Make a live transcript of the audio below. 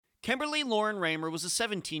Kimberly Lauren Raymer was a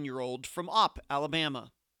 17-year-old from Opp,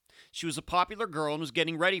 Alabama. She was a popular girl and was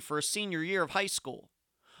getting ready for her senior year of high school.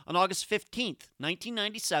 On August 15th,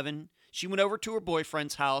 1997, she went over to her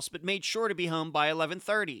boyfriend's house but made sure to be home by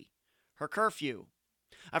 11:30, her curfew.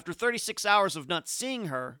 After 36 hours of not seeing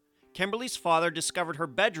her, Kimberly's father discovered her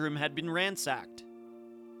bedroom had been ransacked.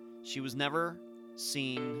 She was never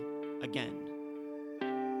seen again.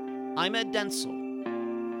 I'm Ed Densel,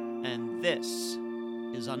 and this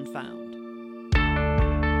is Unfound.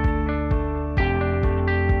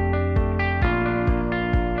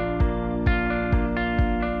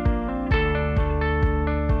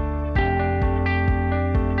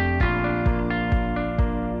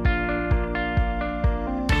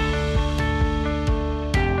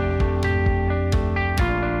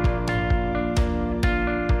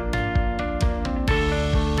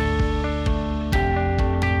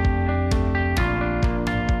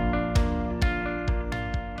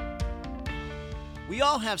 We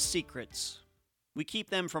all have secrets. We keep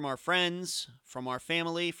them from our friends, from our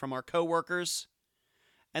family, from our coworkers,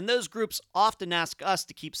 and those groups often ask us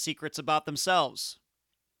to keep secrets about themselves.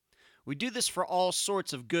 We do this for all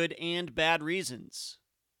sorts of good and bad reasons.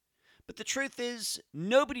 But the truth is,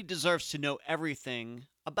 nobody deserves to know everything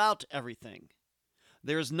about everything.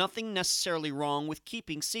 There is nothing necessarily wrong with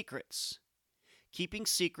keeping secrets. Keeping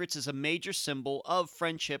secrets is a major symbol of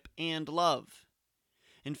friendship and love.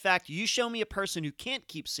 In fact, you show me a person who can't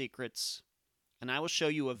keep secrets, and I will show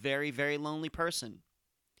you a very, very lonely person.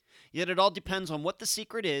 Yet it all depends on what the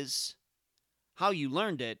secret is, how you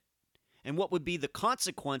learned it, and what would be the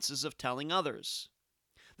consequences of telling others.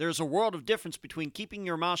 There is a world of difference between keeping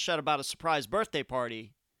your mouth shut about a surprise birthday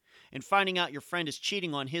party and finding out your friend is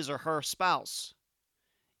cheating on his or her spouse.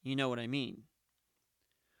 You know what I mean.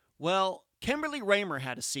 Well, Kimberly Raymer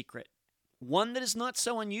had a secret, one that is not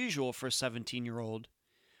so unusual for a 17-year-old.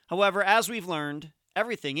 However, as we've learned,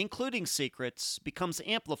 everything, including secrets, becomes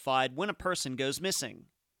amplified when a person goes missing.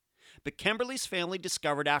 But Kimberly's family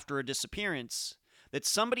discovered after her disappearance that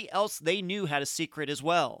somebody else they knew had a secret as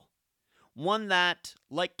well. One that,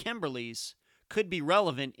 like Kimberly's, could be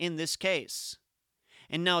relevant in this case.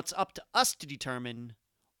 And now it's up to us to determine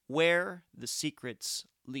where the secrets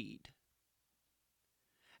lead.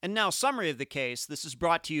 And now, summary of the case. This is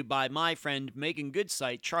brought to you by my friend Megan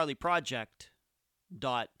Goodsite,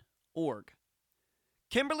 charlieproject.org.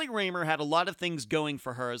 Kimberly Raymer had a lot of things going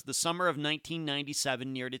for her as the summer of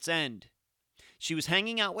 1997 neared its end. She was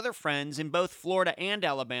hanging out with her friends in both Florida and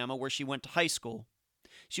Alabama, where she went to high school.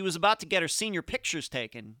 She was about to get her senior pictures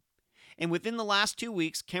taken, and within the last 2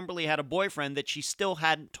 weeks, Kimberly had a boyfriend that she still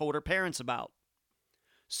hadn't told her parents about.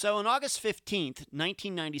 So on August 15th,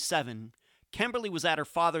 1997, Kimberly was at her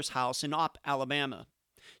father's house in Opp, Alabama.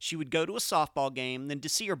 She would go to a softball game, then to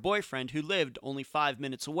see her boyfriend who lived only 5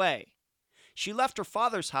 minutes away. She left her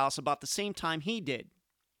father's house about the same time he did.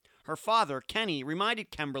 Her father, Kenny,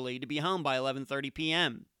 reminded Kimberly to be home by 11:30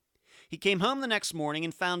 p.m. He came home the next morning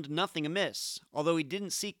and found nothing amiss, although he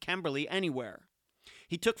didn't see Kimberly anywhere.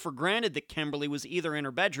 He took for granted that Kimberly was either in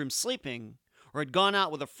her bedroom sleeping or had gone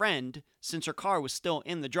out with a friend since her car was still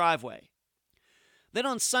in the driveway. Then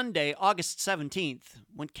on Sunday, August 17th,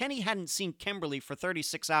 when Kenny hadn't seen Kimberly for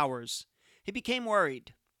 36 hours, he became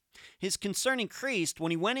worried. His concern increased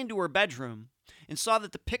when he went into her bedroom and saw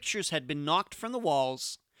that the pictures had been knocked from the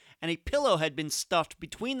walls and a pillow had been stuffed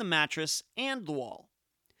between the mattress and the wall.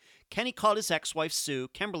 Kenny called his ex-wife Sue,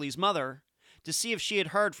 Kimberly's mother, to see if she had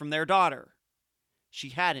heard from their daughter. She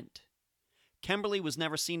hadn't. Kimberly was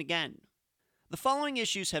never seen again. The following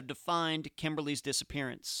issues have defined Kimberly's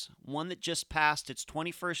disappearance, one that just passed its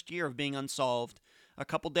 21st year of being unsolved a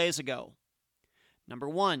couple days ago. Number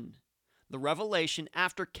 1, the revelation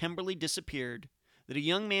after Kimberly disappeared that a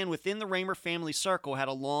young man within the Raymer family circle had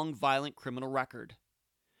a long, violent criminal record.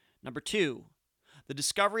 Number 2, the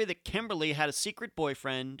discovery that Kimberly had a secret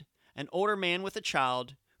boyfriend, an older man with a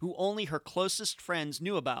child who only her closest friends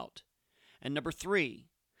knew about. And number 3,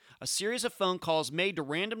 a series of phone calls made to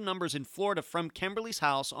random numbers in Florida from Kimberly's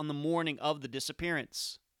house on the morning of the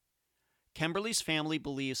disappearance. Kimberly's family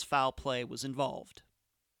believes foul play was involved.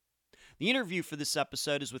 The interview for this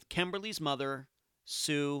episode is with Kimberly's mother,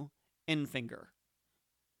 Sue Enfinger.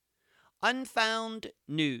 Unfound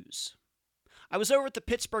news. I was over at the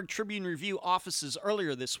Pittsburgh Tribune-Review offices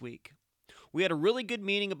earlier this week. We had a really good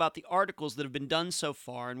meeting about the articles that have been done so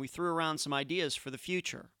far, and we threw around some ideas for the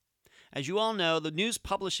future. As you all know, the news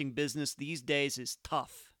publishing business these days is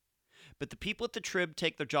tough. But the people at the Trib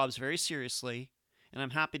take their jobs very seriously, and I'm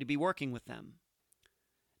happy to be working with them.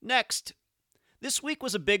 Next, this week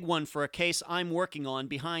was a big one for a case I'm working on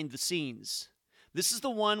behind the scenes. This is the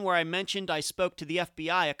one where I mentioned I spoke to the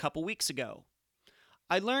FBI a couple weeks ago.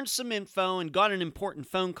 I learned some info and got an important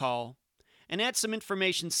phone call, and had some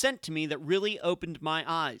information sent to me that really opened my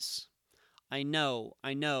eyes. I know,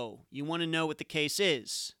 you want to know what the case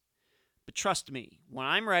is. But trust me, when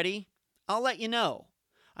I'm ready, I'll let you know.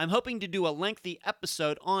 I'm hoping to do a lengthy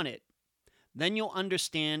episode on it. Then you'll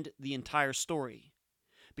understand the entire story.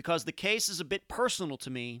 Because the case is a bit personal to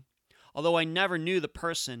me, although I never knew the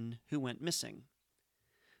person who went missing.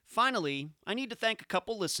 Finally, I need to thank a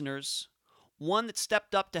couple listeners. One that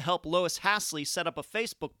stepped up to help Lois Hasley set up a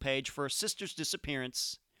Facebook page for her sister's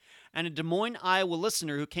disappearance, and a Des Moines, Iowa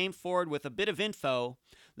listener who came forward with a bit of info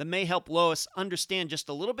that may help Lois understand just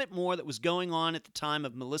a little bit more that was going on at the time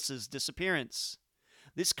of Melissa's disappearance.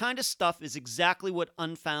 This kind of stuff is exactly what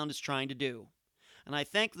Unfound is trying to do, and I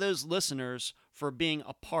thank those listeners for being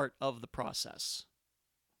a part of the process.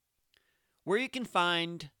 Where you can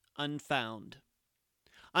find Unfound.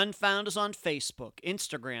 Unfound is on Facebook,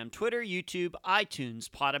 Instagram, Twitter, YouTube, iTunes,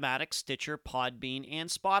 Podomatic, Stitcher, Podbean, and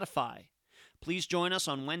Spotify. Please join us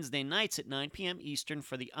on Wednesday nights at 9 p.m. Eastern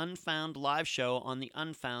for the Unfound live show on the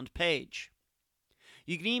Unfound page.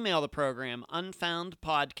 You can email the program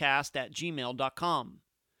unfoundpodcast@gmail.com.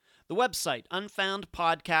 The website,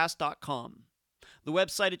 unfoundpodcast.com. The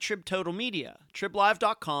website at Trib Total Media,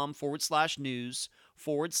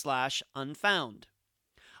 triblive.com/news/unfound.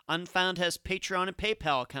 Unfound has Patreon and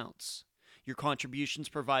PayPal accounts. Your contributions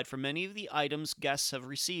provide for many of the items guests have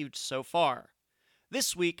received so far.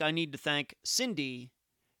 This week, I need to thank Cindy,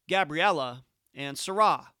 Gabriella, and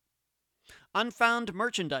Sarah. Unfound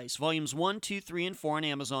merchandise, volumes 1, 2, 3, and 4 on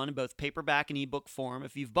Amazon in both paperback and ebook form.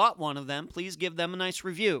 If you've bought one of them, please give them a nice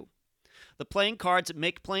review. The playing cards at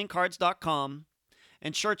makeplayingcards.com,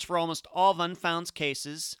 and shirts for almost all of Unfound's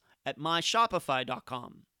cases at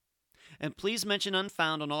myshopify.com. And please mention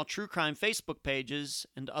Unfound on all true crime Facebook pages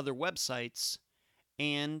and other websites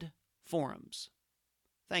and forums.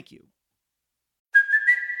 Thank you.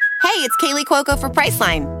 Hey, it's Kaylee Cuoco for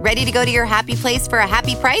Priceline. Ready to go to your happy place for a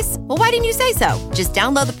happy price? Well, why didn't you say so? Just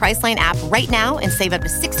download the Priceline app right now and save up to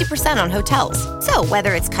 60% on hotels. So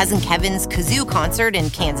whether it's Cousin Kevin's Kazoo Concert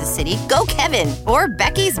in Kansas City, go Kevin, or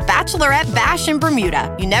Becky's Bachelorette Bash in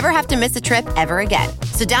Bermuda, you never have to miss a trip ever again.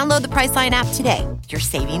 So download the Priceline app today. Your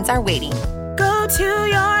savings are waiting. Go to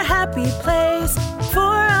your happy place for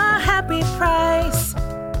a happy price.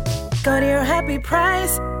 Go to your happy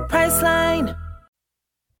price, Priceline.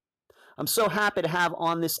 I'm so happy to have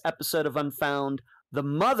on this episode of Unfound the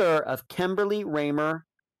mother of Kimberly Raymer,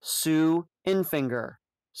 Sue Enfinger.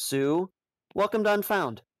 Sue, welcome to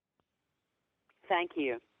Unfound. Thank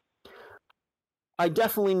you. I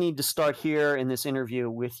definitely need to start here in this interview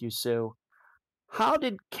with you, Sue. How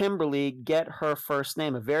did Kimberly get her first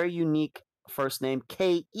name, a very unique first name,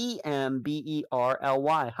 Kemberly?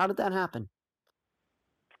 How did that happen?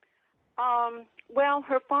 Well,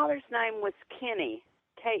 her father's name was Kenny,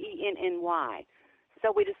 Kenny.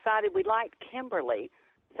 So we decided we liked Kimberly,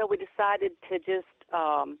 so we decided to just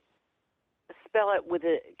spell it with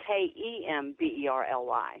a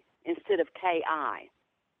Kemberly instead of Ki.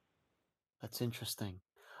 That's interesting.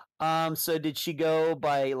 So did she go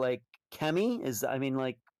by like Kemi?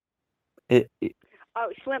 Oh,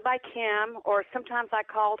 she went by Kim, or sometimes I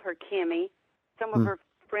called her Kimmy. Some of her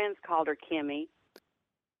friends called her Kimmy.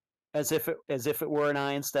 As if it were an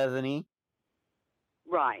I instead of an E?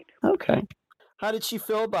 Right. Okay. How did she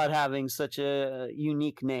feel about having such a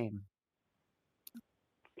unique name?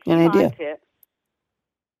 She liked it.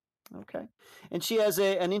 Okay. And she has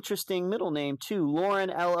an interesting middle name too, Lauren,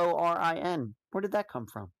 Lorin. Where did that come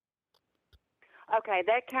from? Okay,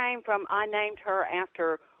 that came from, I named her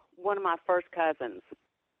after one of my first cousins.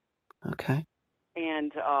 Okay.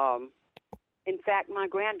 And in fact, my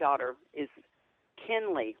granddaughter is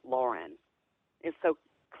Kinley Lauren. It's so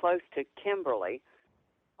close to Kimberly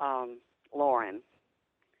Lauren.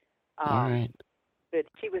 All right. But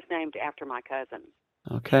she was named after my cousin.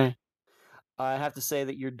 Okay. I have to say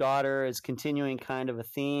that your daughter is continuing kind of a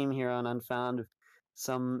theme here on Unfound of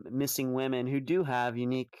some missing women who do have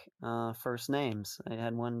unique first names. I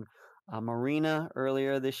had one, Marina,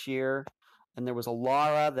 earlier this year, and there was a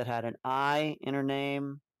Laura that had an I in her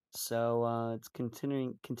name. So it's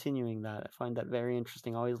continuing that. I find that very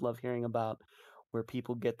interesting. I always love hearing about where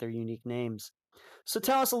people get their unique names. So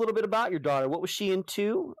tell us a little bit about your daughter. What was she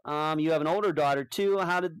into? You have an older daughter too.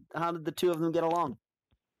 How did the two of them get along?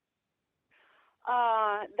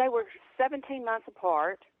 They were 17 months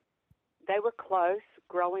apart. They were close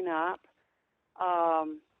growing up.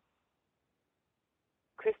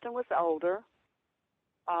 Kristen was older.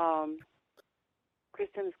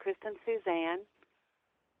 Kristen Suzanne.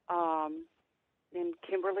 named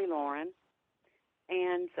Kimberly Lauren.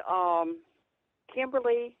 And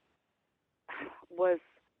Kimberly was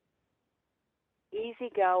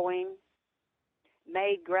easygoing,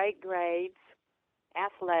 made great grades,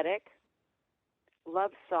 athletic,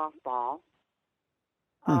 loved softball,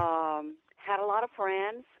 had a lot of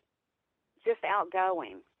friends, just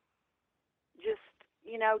outgoing, just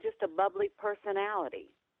a bubbly personality.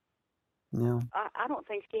 Yeah. I don't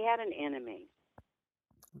think she had an enemy.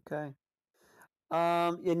 Okay.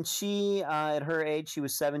 And she, at her age, she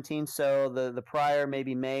was 17. So the prior,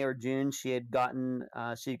 maybe May or June, she had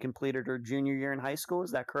completed her junior year in high school.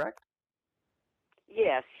 Is that correct?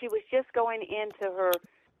 Yes, she was just going into her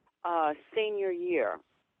senior year.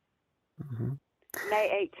 Mm-hmm.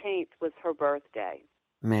 May 18th was her birthday.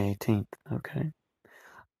 May 18th. Okay.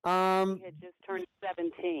 She had just turned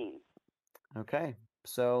 17. Okay.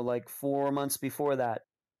 So like 4 months before that,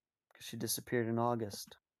 because she disappeared in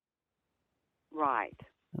August. Right.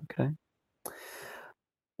 Okay.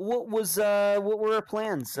 What were her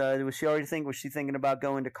plans? Was she thinking about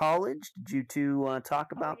going to college? Did you two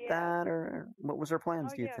talk about that, or what was her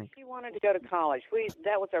plans? Do you think? She wanted to go to college.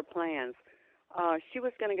 That was our plans. She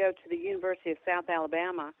was going to go to the University of South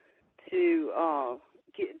Alabama to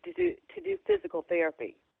do physical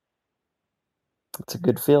therapy It's a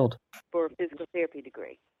good field. for a physical therapy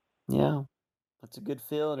degree. Yeah, that's a good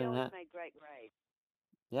field, She and always made great grades.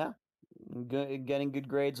 yeah, getting good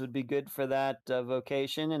grades would be good for that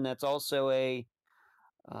vocation, and that's also a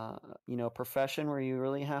profession where you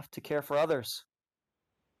really have to care for others.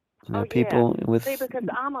 People with. See, because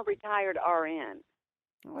I'm a retired RN.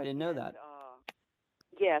 Oh, I didn't know that.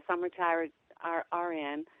 Yes, I'm retired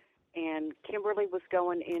RN, and Kimberly was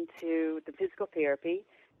going into the physical therapy,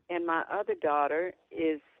 and my other daughter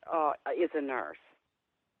is a nurse.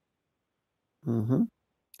 Mm-hmm.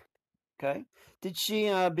 Okay. Did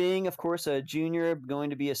she, being, of course, a junior,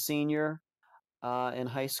 going to be a senior in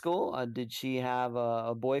high school, did she have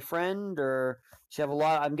a boyfriend, or she have a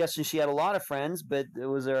lot? I'm guessing she had a lot of friends, but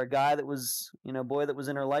was there a guy that was, boy that was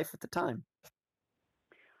in her life at the time?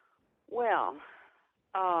 Well,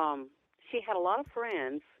 she had a lot of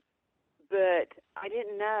friends, but I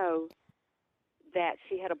didn't know that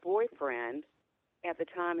she had a boyfriend at the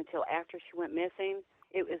time until after she went missing.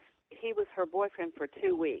 He was her boyfriend for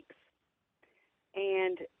 2 weeks.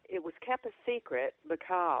 And it was kept a secret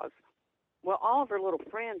because, well, all of her little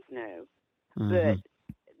friends knew, but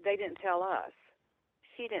they didn't tell us.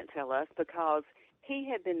 She didn't tell us because he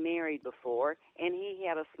had been married before and he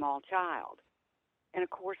had a small child. And, of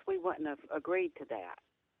course, we wouldn't have agreed to that,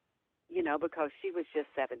 because she was just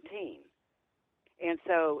 17. And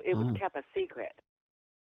so it was kept a secret.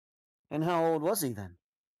 And how old was he then?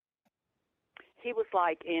 He was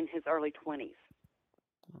like in his early 20s.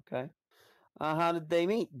 Okay. How did they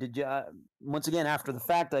meet? Did you, once again, after the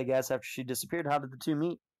fact, I guess, after she disappeared, how did the two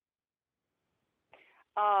meet?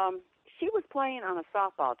 She was playing on a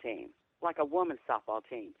softball team, like a women's softball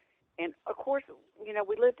team. And, of course, we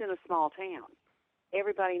lived in a small town.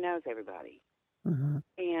 Everybody knows everybody. Mm-hmm.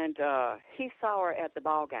 And he saw her at the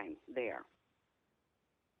ball game there.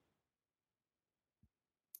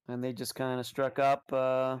 And they just kind of struck up,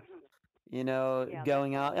 going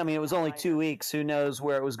out. I mean, it was only 2 weeks. Who knows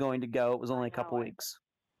where it was going to go? It was only a couple weeks.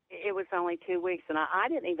 It was only 2 weeks, and I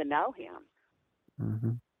didn't even know him.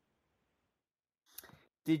 Mm-hmm.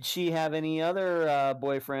 Did she have any other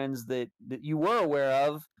boyfriends that you were aware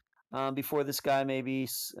of before this guy, maybe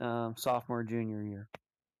sophomore, junior year?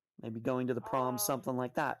 Maybe going to the prom, something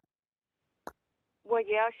like that? Well,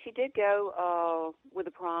 yeah, she did go with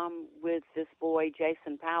the prom with this boy,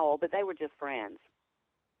 Jason Powell, but they were just friends.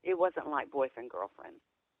 It wasn't like boyfriend-girlfriend.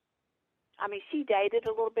 I mean, she dated a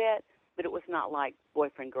little bit, but it was not like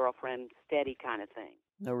boyfriend-girlfriend, steady kind of thing.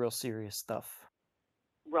 No real serious stuff.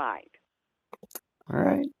 Right. All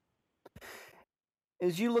right.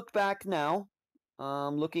 As you look back now,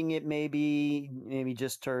 looking at maybe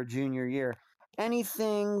just her junior year,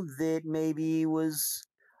 anything that maybe was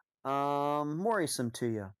worrisome to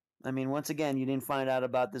you? I mean, once again, you didn't find out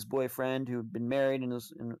about this boyfriend who had been married and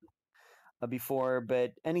was before,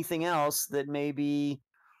 but anything else that maybe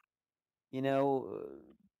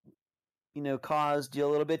caused you a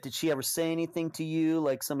little bit? Did she ever say anything to you,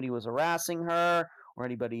 like somebody was harassing her or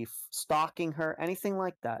anybody stalking her, anything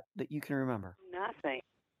like that you can remember?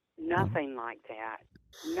 Nothing like that.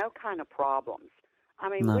 No kind of problems. I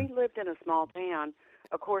mean, No. We lived in a small town.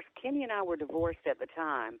 Of course, Kenny and I were divorced at the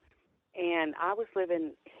time, and I was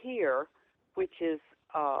living here, which is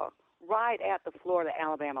right at the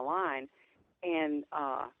Florida-Alabama line, and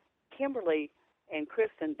Kimberly and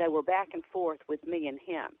Kristen, they were back and forth with me and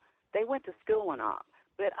him. They went to school in Opp,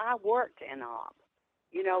 but I worked in Opp.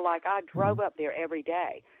 Like I drove up there every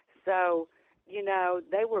day. So,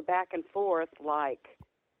 they were back and forth. Like,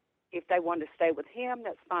 if they wanted to stay with him,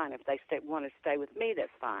 that's fine. If they wanted to stay with me, that's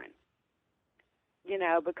fine.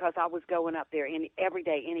 Because I was going up there every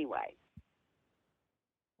day anyway.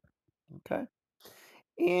 Okay.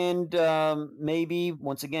 And maybe,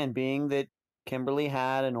 once again, being that Kimberly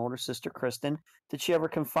had an older sister, Kristen, did she ever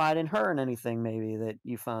confide in her in anything maybe that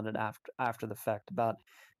you found it after the fact about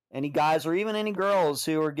any guys or even any girls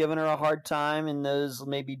who were giving her a hard time in those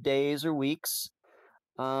maybe days or weeks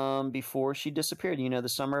before she disappeared, the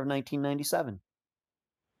summer of 1997?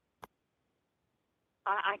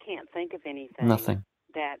 I can't think of anything Nothing.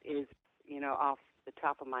 that is, off the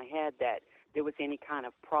top of my head that there was any kind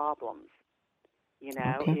of problems.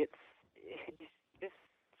 Okay. It's just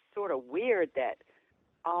sort of weird that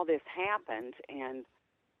all this happened and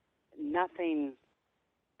nothing,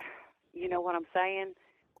 you know what I'm saying?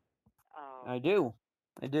 I do.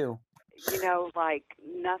 Like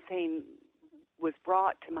nothing was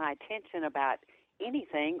brought to my attention about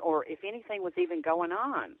anything, or if anything was even going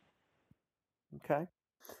on. Okay.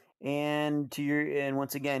 And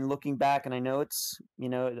once again, looking back, and I know it's,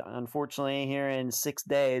 unfortunately here in 6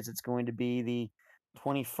 days, it's going to be the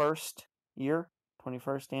 21st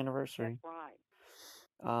anniversary. That's right.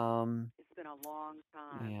 It's been a long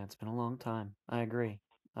time. Yeah, it's been a long time. I agree.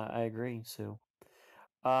 I agree, Sue.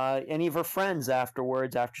 Any of her friends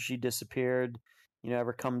afterwards, after she disappeared,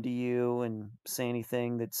 ever come to you and say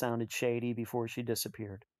anything that sounded shady before she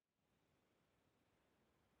disappeared?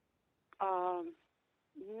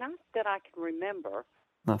 Not that I can remember.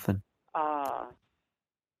 Nothing. I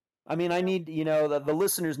mean, I need, the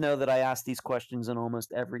listeners know that I ask these questions in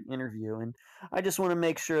almost every interview, and I just want to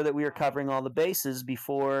make sure that we are covering all the bases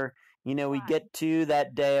before, we get to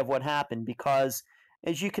that day of what happened, because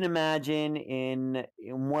as you can imagine, in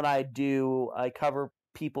what I do, I cover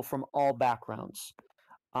people from all backgrounds,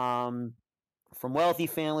 from wealthy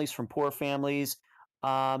families, from poor families,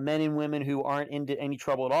 men and women who aren't into any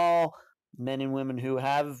trouble at all, men and women who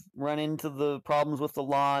have run into the problems with the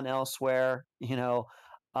law and elsewhere,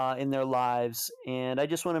 in their lives. And I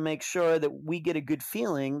just want to make sure that we get a good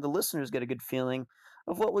feeling, the listeners get a good feeling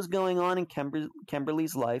of what was going on in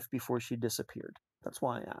Kimberly's life before she disappeared. That's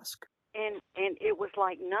why I ask. And it was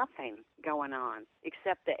like nothing going on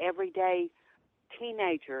except the everyday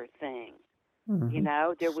teenager thing.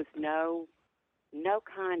 Mm-hmm. There was no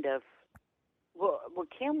kind of, well,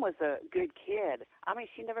 Kim was a good kid. I mean,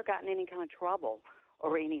 she never got in any kind of trouble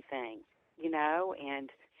or anything, and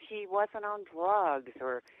she wasn't on drugs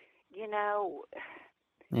or,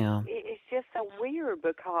 Yeah. It's just so weird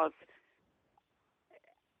because,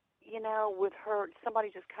 with her, somebody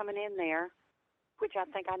just coming in there, which I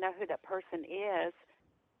think I know who that person is,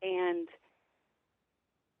 and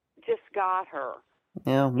just got her.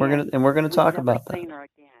 Yeah, we're gonna talk about that. We've never seen her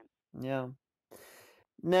again. Yeah.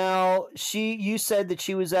 Now, you said that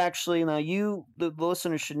she was actually, now the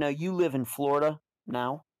listeners should know, you live in Florida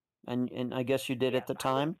now, and I guess you did at the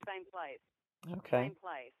time. Same place. Okay. Same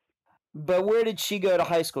place. But where did she go to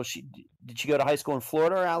high school? Did she go to high school in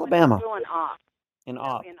Florida or Alabama? In Opp. In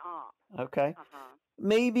Opp. In Opp. Okay. Uh-huh.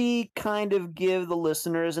 Maybe kind of give the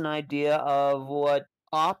listeners an idea of what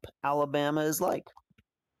Opp, Alabama is like.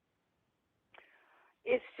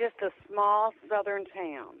 It's just a small southern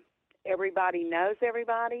town. Everybody knows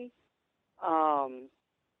everybody. A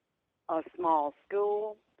small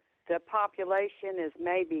school. The population is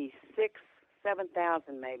maybe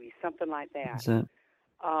 7,000, maybe something like that. That's it.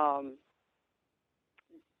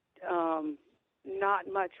 Not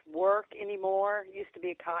much work anymore. Used to be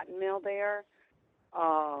a cotton mill there.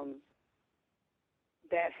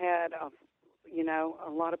 That had a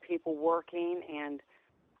lot of people working, and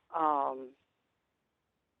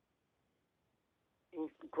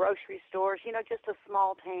grocery stores, just a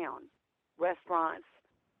small town, restaurants.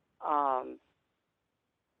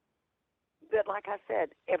 But like I said,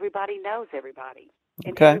 everybody knows everybody.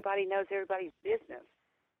 And Okay. everybody knows everybody's business.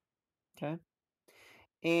 Okay.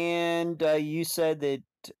 And you said that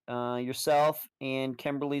yourself and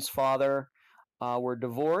Kimberly's father were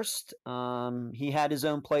divorced. He had his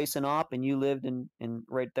own place in Opp, and you lived in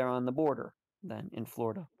right there on the border then in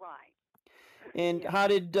Florida. Right. And Yeah. how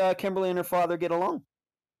did Kimberly and her father get along?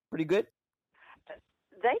 Pretty good?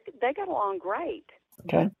 They got along great.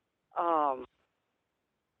 Okay.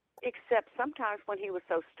 Except sometimes when he was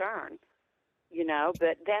so stern,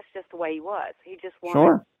 but that's just the way he was. He just wanted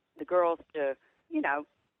Sure. the girls to,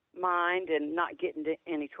 mind and not get into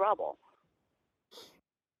any trouble.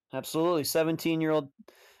 Absolutely.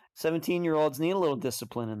 17-year-olds need a little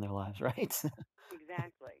discipline in their lives, right?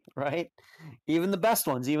 Exactly. right? Even the best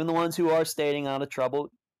ones, even the ones who are staying out of trouble,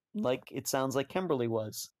 like it sounds like Kimberly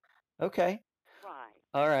was. Okay. Right.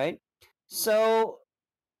 All right. So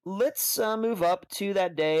let's move up to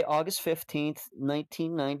that day, August 15th,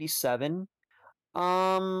 1997.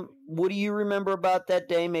 What do you remember about that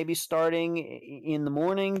day? Maybe starting in the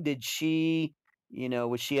morning? Did she,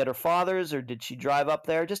 was she at her father's or did she drive up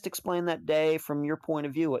there? Just explain that day from your point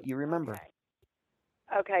of view, what you remember.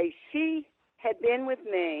 Okay. She had been with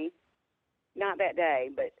me, not that day,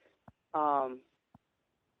 but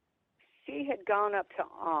she had gone up to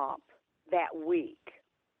Omp that week.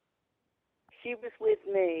 She was with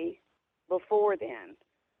me before then.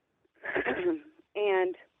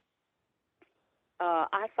 And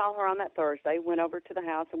I saw her on that Thursday, went over to the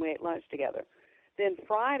house, and we ate lunch together. Then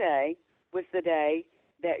Friday was the day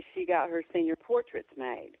that she got her senior portraits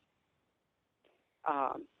made.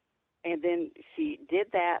 And then she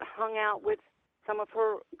did that, hung out with some of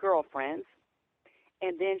her girlfriends,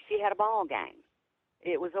 and then she had a ball game.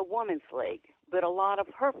 It was a women's league, but a lot of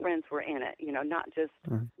her friends were in it, not just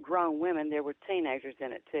grown women. There were teenagers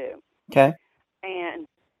in it, too. Okay. And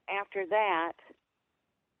after that,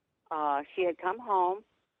 she had come home,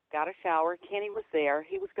 got a shower. Kenny was there.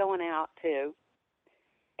 He was going out, too.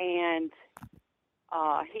 And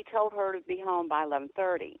he told her to be home by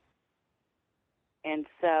 11:30. And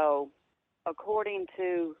so, according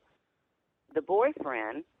to the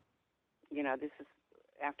boyfriend, this is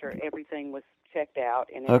after everything was checked out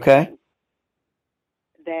and everything,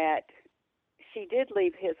 that she did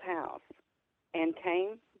leave his house and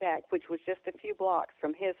came back, which was just a few blocks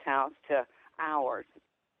from his house to ours,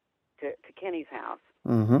 to Kenny's house,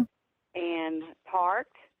 and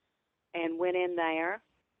parked and went in there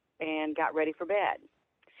and got ready for bed.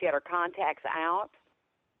 She had her contacts out.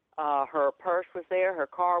 Her purse was there. Her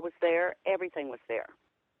car was there. Everything was there.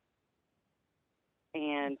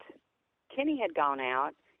 And Kenny had gone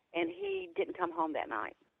out, and he didn't come home that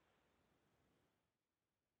night.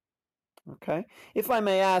 Okay. If I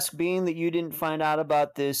may ask, being that you didn't find out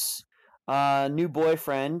about this new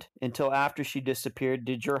boyfriend until after she disappeared,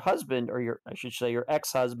 did your husband, or I should say your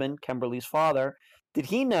ex-husband, Kimberly's father, did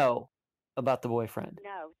he know about the boyfriend?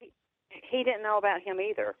 No, he didn't know about him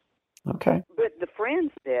either. Okay. But the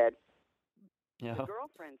friends did. Yeah. The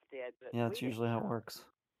girlfriends did. But yeah, that's usually how it works.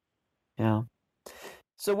 Yeah.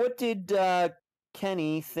 So what did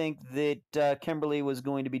Kenny think that Kimberly was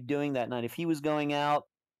going to be doing that night? If he was going out,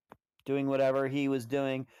 doing whatever he was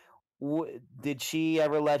doing, did she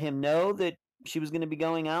ever let him know that she was going to be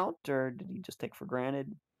going out, or did he just take for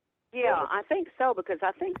granted? Yeah, I think so, because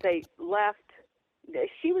I think they left.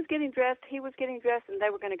 She was getting dressed, he was getting dressed, and they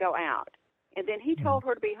were going to go out. And then he told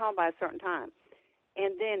her to be home by a certain time.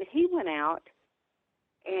 And then he went out,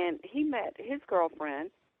 and he met his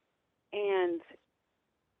girlfriend, and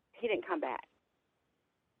he didn't come back.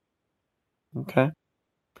 Okay.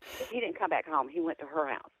 He didn't come back home. He went to her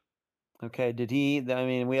house. Okay. Did he? I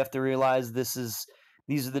mean, we have to realize these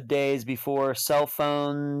are the days before cell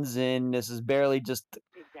phones, and this is barely just.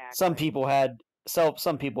 Exactly. Some people had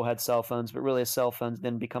cell phones, but really cell phones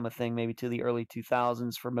didn't become a thing maybe to the early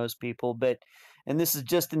 2000s for most people. And this is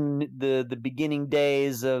just in the beginning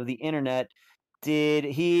days of the internet. Did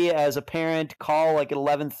he, as a parent, call like at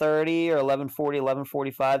 11:30 or 11:40,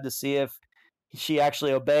 11:45 to see if she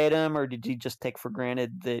actually obeyed him, or did he just take for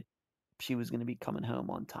granted that she was going to be coming home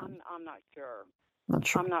on time? I'm not sure. Not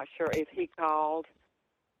sure. I'm not sure if he called.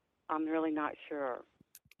 I'm really not sure.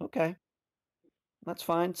 Okay. That's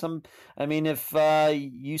fine. If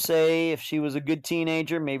you say if she was a good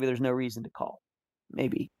teenager, maybe there's no reason to call.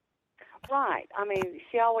 Maybe. Right. I mean,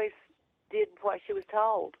 she always did what she was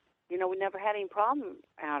told. We never had any problem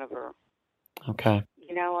out of her. Okay.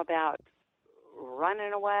 About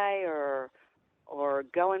running away or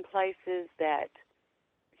going places that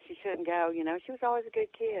she shouldn't go. She was always a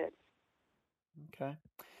good kid. Okay.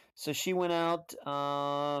 So she went out,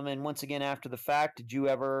 and once again, after the fact, did you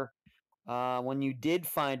ever, when you did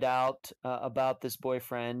find out about this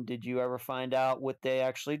boyfriend, did you ever find out what they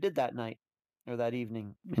actually did that night or that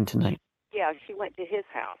evening and tonight? Yeah, she went to his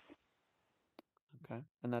house. Okay.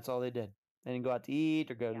 And that's all they did? They didn't go out to eat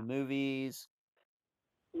or go to the movies?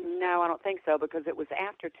 No, I don't think so, because it was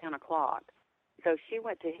after 10 o'clock. So she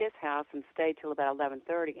went to his house and stayed till about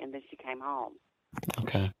 11:30, and then she came home.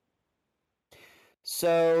 Okay.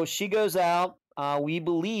 So she goes out. We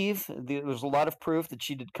believe there's a lot of proof that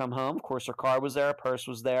she did come home. Of course, her car was there, her purse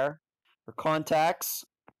was there, her contacts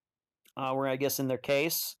were, I guess, in their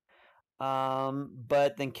case.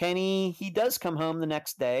 But then Kenny, he does come home the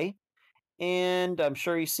next day, and I'm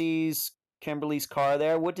sure he sees Kimberly's car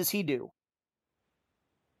there. What does he do?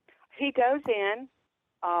 He goes in,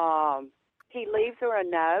 he leaves her a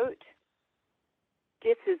note,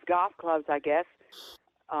 gets his golf clubs, I guess.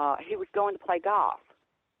 He was going to play golf.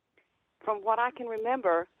 From what I can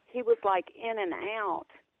remember, he was like in and out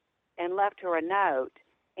and left her a note.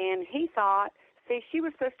 And he thought, see, she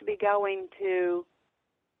was supposed to be going to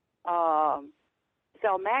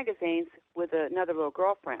sell magazines with another little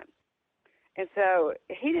girlfriend. And so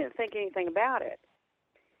he didn't think anything about it.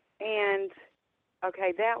 And,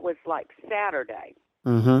 okay, that was like Saturday.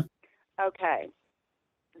 Mm-hmm. Okay.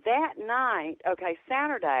 That night, okay,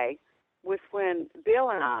 Saturday was when Bill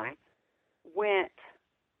and I went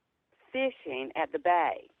fishing at the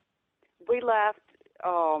bay. We left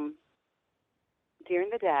during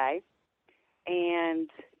the day, and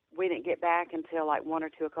we didn't get back until like 1 or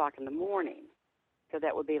 2 o'clock in the morning. So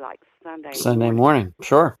that would be like Sunday morning,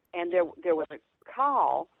 sure. And there was a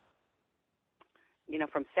call, you know,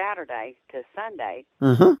 from Saturday to Sunday,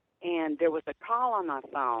 Mm-hmm. and there was a call on my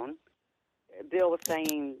phone. Bill was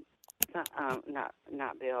saying,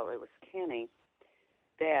 not Bill, it was Kenny,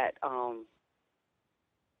 that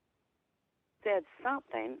said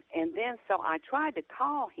something, and then so I tried to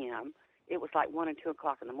call him. It was like 1 or 2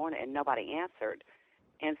 o'clock in the morning, and nobody answered,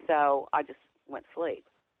 and so I just went to sleep.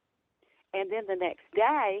 And then the next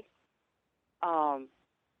day,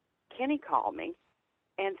 Kenny called me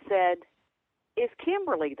and said, "Is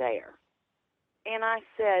Kimberly there?" And I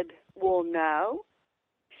said, "Well, no,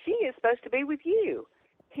 she is supposed to be with you."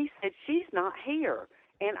 He said, "She's not here,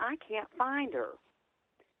 and I can't find her."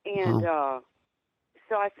 And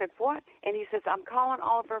so I said, "What?" And he says, "I'm calling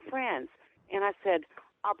all of her friends." And I said,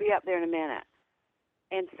 "I'll be up there in a minute."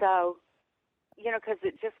 And so, you know, because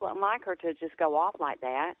it just wasn't like her to just go off like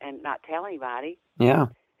that and not tell anybody. Yeah.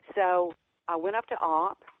 So I went up to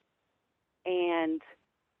Op, and,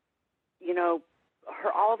 you know,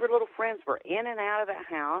 all of her little friends were in and out of that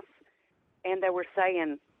house, and they were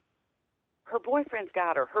saying, "Her boyfriend's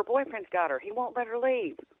got her. Her boyfriend's got her. He won't let her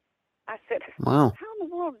leave." I said, Wow. "How in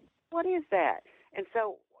the world? What is that?" And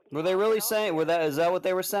so, Were they really saying? Is that what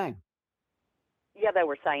they were saying? yeah, they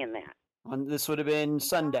were saying that. This would have been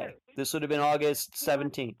Sunday. This would have been August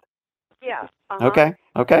 17th. Yeah. Okay.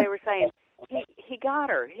 Okay. They were saying he got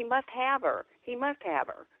her. He must have her. He must have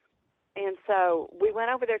her. And so we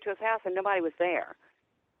went over there to his house, and nobody was there.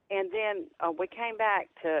 And then we came back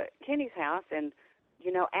to Kenny's house, and,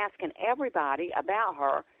 you know, asking everybody about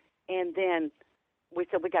her. And then we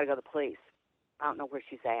said, "We got to go to the police. I don't know where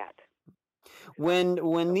she's at."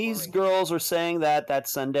 When these girls were saying that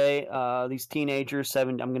Sunday, these teenagers,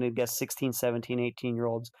 I'm going to guess 16, 17,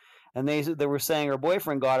 18-year-olds, and they were saying her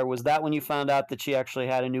boyfriend got her, was that when you found out that she actually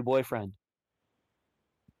had a new boyfriend?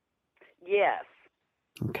 Yes.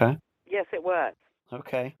 Okay. Yes, it was.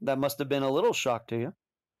 Okay. That must have been a little shock to you.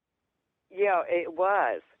 Yeah, it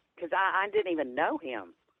was, because I didn't even know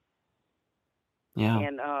him. Yeah.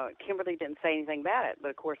 And Kimberly didn't say anything about it, but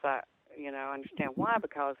of course I understand why,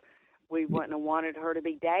 because we wouldn't have wanted her to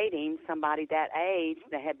be dating somebody that age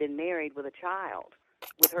that had been married with a child,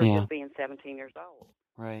 with her just being 17 years old.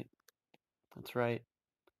 Right. That's right.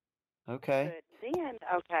 Okay. But then,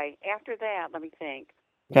 okay, after that, let me think.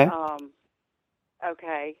 Okay.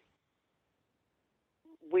 Okay,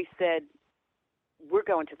 we said, we're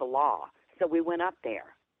going to the law. So we went up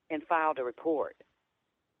there and filed a report.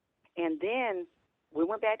 And then we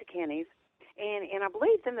went back to Kenny's, and I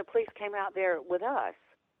believe then the police came out there with us.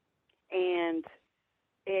 And,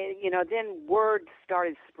 then word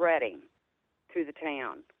started spreading through the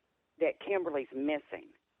town that Kimberly's missing.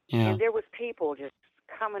 Yeah. And there was people just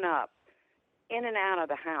coming up in and out of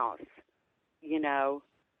the house, you know,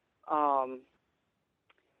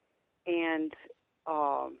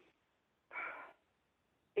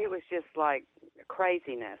 it was just like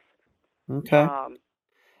craziness. Okay.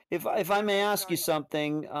 If I may ask you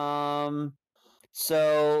something,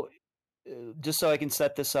 so just so I can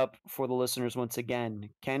set this up for the listeners once again,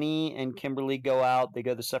 Kenny and Kimberly go out. They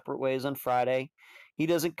go their separate ways on Friday. He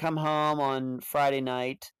doesn't come home on Friday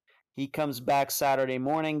night. He comes back Saturday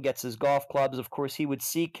morning, gets his golf clubs. Of course, he would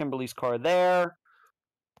see Kimberly's car there.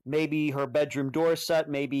 Maybe her bedroom door set.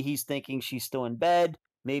 Maybe he's thinking she's still in bed.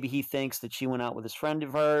 Maybe he thinks that she went out with his friend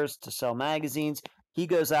of hers to sell magazines. He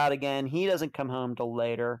goes out again. He doesn't come home till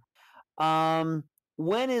later.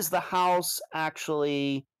 When is the house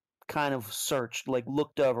actually kind of searched, like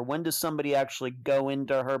looked over? When does somebody actually go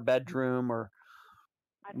into her bedroom, or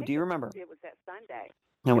do you remember? It was that Sunday.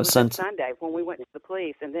 It was that Sunday when we went to the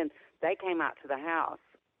police, and then they came out to the house,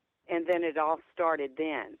 and then it all started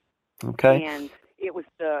then. Okay. And it was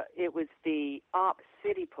the Op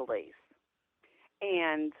City Police,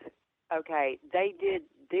 and okay, they did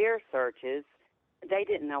their searches. they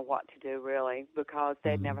didn't know what to do really because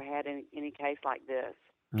they'd Mhm. never had any case like this.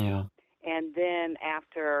 Yeah. And then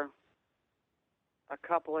after a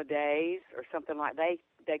couple of days or something like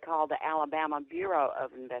they called the Alabama Bureau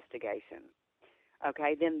of Investigation.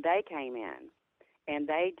 Okay, then they came in and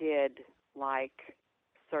they did like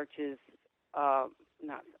searches of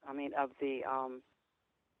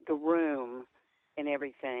the room and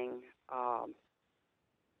everything.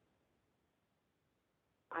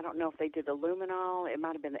 I don't know if they did the luminol. It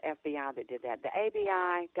might have been the FBI that did that. The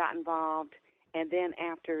ABI got involved, and then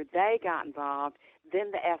after they got involved,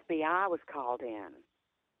 then the FBI was called in.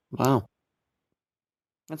 Wow.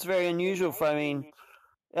 That's very unusual.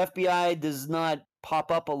 FBI does not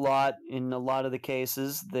pop up a lot in a lot of the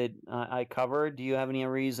cases that I cover. Do you have any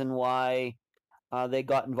reason why they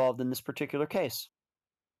got involved in this particular case?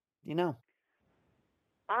 You know.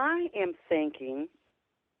 I am thinking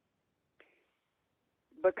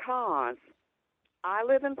because I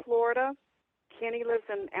live in Florida, Kenny lives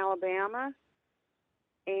in Alabama,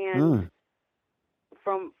 and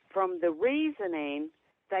from the reasoning,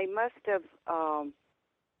 they must have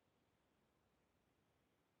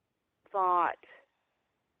thought,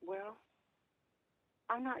 well,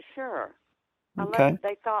 I'm not sure. Okay. Unless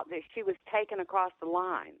they thought that she was taken across the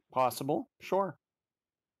line. Possible. Sure.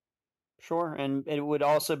 Sure. And it would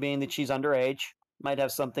also mean that she's underage. Might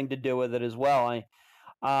have something to do with it as well.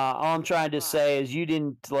 All I'm trying to say is you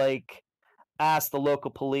didn't ask the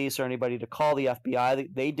local police or anybody to call the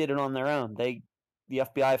FBI. They did it on their own. The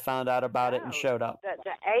FBI found out about it and showed up.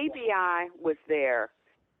 The ABI was there,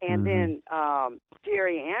 and then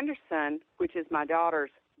Jerry Anderson, which is my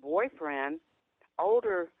daughter's boyfriend,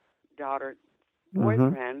 older daughter's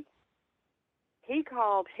boyfriend, he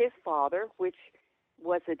called his father, which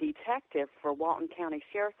was a detective for Walton County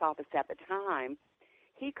Sheriff's Office at the time.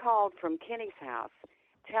 He called from Kenny's house,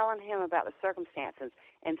 telling him about the circumstances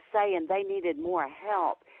and saying they needed more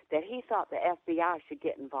help, that he thought the FBI should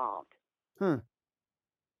get involved.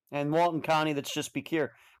 And Walton County, let's just be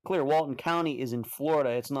clear, Walton County is in Florida.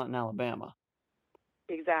 It's not in Alabama.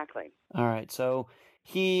 Exactly. All right. So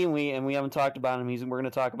we haven't talked about him. We're going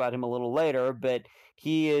to talk about him a little later, but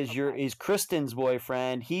he is is Kristen's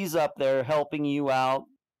boyfriend. He's up there helping you out,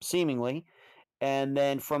 seemingly. And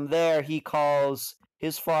then from there, he calls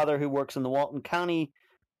his father, who works in the Walton County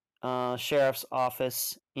Sheriff's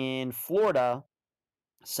Office in Florida,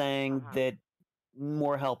 saying that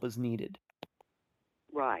more help is needed.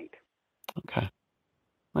 Right. Okay.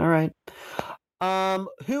 All right.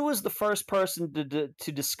 Who was the first person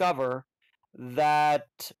to discover that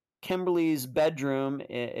Kimberly's bedroom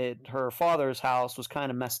at her father's house was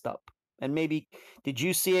kind of messed up? And maybe, did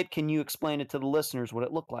you see it? Can you explain it to the listeners what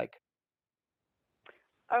it looked like?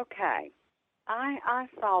 Okay. I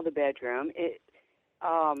saw the bedroom.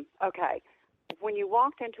 Okay. When you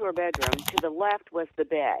walked into her bedroom, to the left was the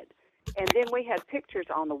bed. And then we had pictures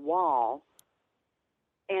on the wall.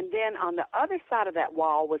 And then on the other side of that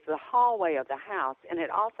wall was the hallway of the house, and it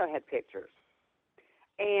also had pictures.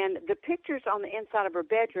 And the pictures on the inside of her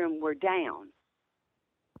bedroom were down.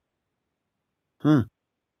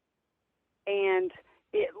 And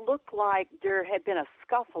it looked like there had been a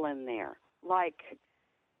scuffle in there. Like,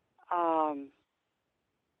 I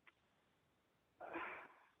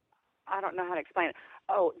don't know how to explain it.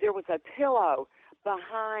 Oh, there was a pillow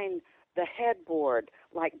behind the headboard,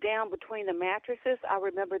 like down between the mattresses. I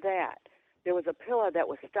remember that. There was a pillow that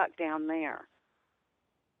was stuck down there.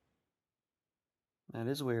 That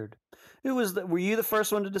is weird. Were you the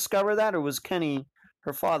first one to discover that, or was Kenny,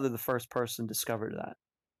 her father, the first person to discover that?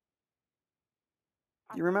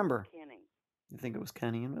 You remember? Kenny. You think it was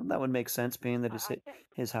Kenny? That would make sense, being that it's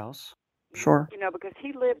his house. Sure. Because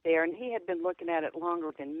he lived there, and he had been looking at it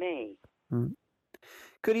longer than me.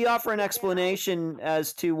 Could he offer an explanation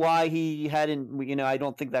as to why he hadn't, I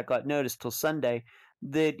don't think that got noticed till Sunday,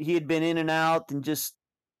 that he had been in and out and just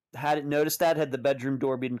hadn't noticed that? Had the bedroom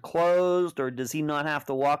door been closed, or does he not have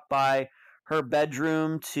to walk by her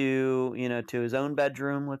bedroom to his own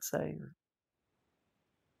bedroom, let's say?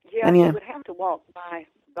 Yeah, he would have to walk by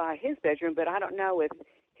his bedroom, but I don't know if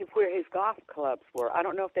where his golf clubs were. I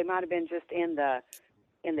don't know if they might have been just in the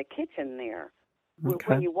kitchen there. Okay.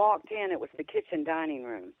 When you walked in, it was the kitchen dining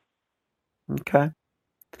room. Okay.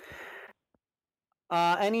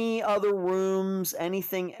 Any other rooms?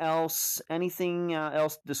 Anything else? Anything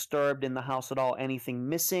else disturbed in the house at all? Anything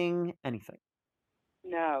missing? Anything?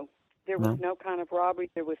 No. There was no kind of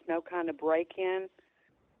robbery. There was no kind of break-in.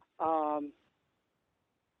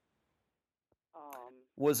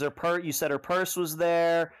 Was her you said her purse was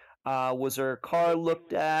there. Was her car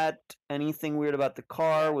looked at? Anything weird about the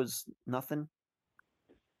car? Was nothing?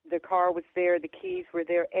 The car was there. The keys were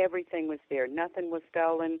there. Everything was there. Nothing was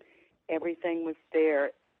stolen. Everything was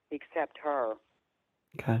there except her.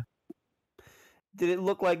 Okay. Did it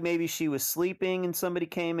look like maybe she was sleeping and somebody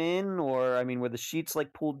came in, or I mean, were the sheets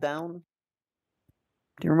like pulled down?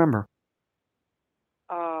 Do you remember?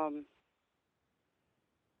 Um,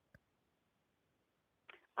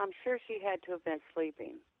 I'm sure she had to have been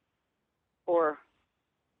sleeping, or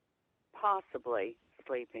possibly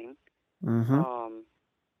sleeping, Mm-hmm.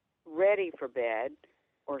 ready for bed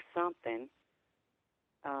or something.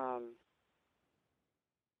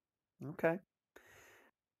 Okay.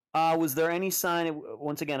 Was there any sign?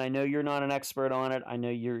 Once again, I know you're not an expert on it. I know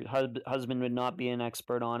your husband would not be an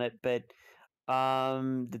expert on it, but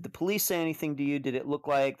did the police say anything to you? Did it look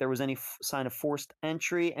like there was any sign of forced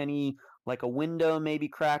entry? Any, like a window maybe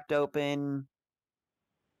cracked open?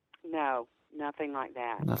 No, nothing like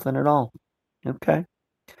that. Nothing at all. Okay.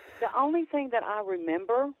 The only thing that I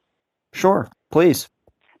remember Sure. Please.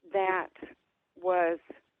 that was,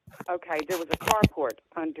 okay, there was a carport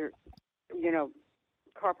under,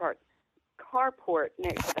 carport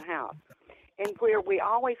next to the house, and where we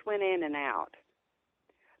always went in and out.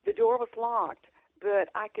 The door was locked, but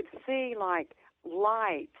I could see like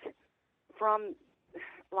light from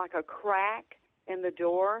like a crack in the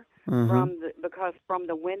door Mm-hmm. because from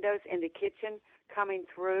the windows in the kitchen coming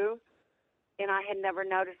through, and I had never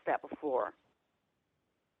noticed that before.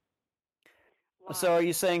 So are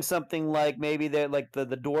you saying something like maybe like the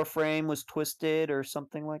door frame was twisted or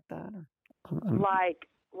something like that?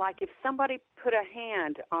 Like if somebody put a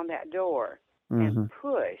hand on that door and Mm-hmm.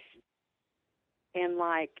 pushed, and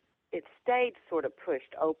like it stayed sort of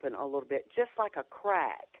pushed open a little bit, just like a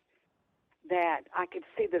crack, that I could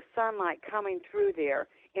see the sunlight coming through there,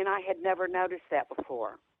 and I had never noticed that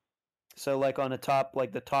before. So like on the top,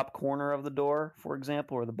 like the top corner of the door, for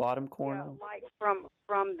example, or the bottom Yeah, corner? like from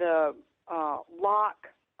the lock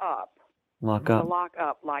up, Lock the up. lock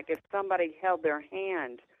up, like if somebody held their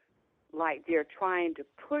hand like they're trying to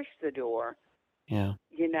push the door, Yeah.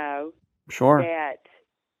 you know, Sure. that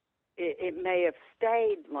it may have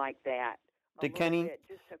stayed like that a Did little Kenny bit,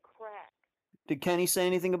 just a crack. did Kenny say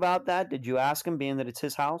anything about that? Did you ask him, being that it's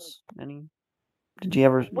his house? Did he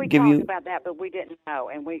ever We give talked you? about that, but we didn't know,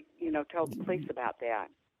 and we, told the police about that.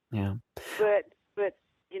 Yeah. But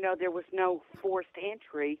there was no forced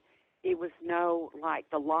entry. It was no, like,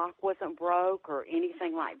 the lock wasn't broke or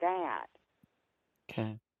anything like that.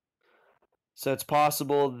 Okay. So it's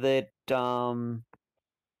possible that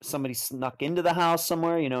somebody snuck into the house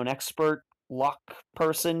somewhere, an expert lock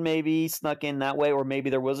person maybe snuck in that way, or maybe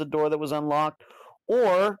there was a door that was unlocked,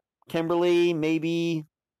 or Kimberly maybe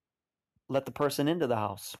let the person into the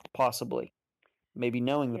house, possibly, maybe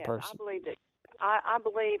knowing the Yes, I person. believe that. I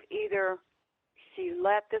believe either she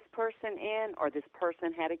let this person in or this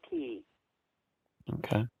person had a key.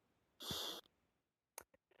 Okay.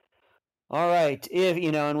 All right. If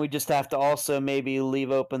and we just have to also maybe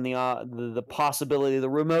leave open the possibility, the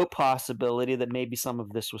remote possibility that maybe some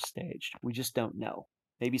of this was staged. We just don't know.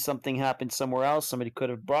 Maybe something happened somewhere else. Somebody could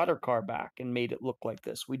have brought her car back and made it look like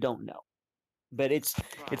this. We don't know. But it's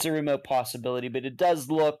a remote possibility, but it does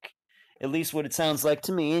look, at least what it sounds like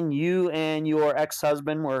to me, and you and your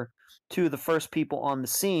ex-husband were two of the first people on the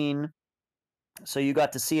scene, so you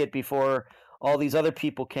got to see it before all these other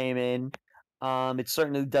people came in. It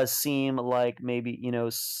certainly does seem like maybe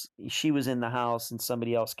she was in the house and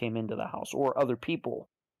somebody else came into the house, or other people.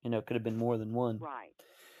 Could have been more than one. Right.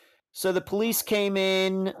 So the police Right. came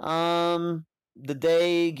in. Did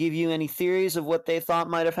they give you any theories of what they thought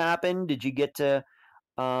might have happened? Did you get to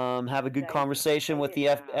have a good conversation They with the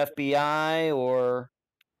didn't know. FBI, or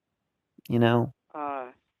you know?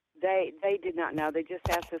 They did not know. They just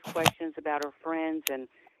asked us questions about her friends and,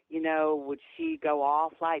 would she go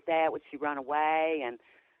off like that? Would she run away? And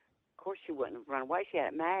of course she wouldn't run away. She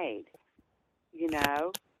had it made, Yeah,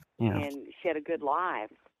 and she had a good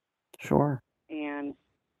life. sure, And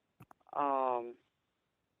um,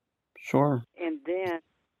 sure. and then,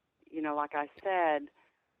 like I said,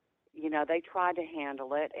 they tried to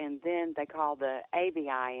handle it, and then they called the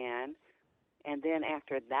ABI in, and then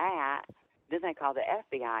after that, then they called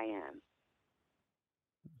the FBI in.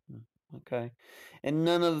 Okay, and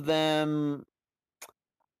none of them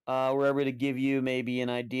were able to give you maybe an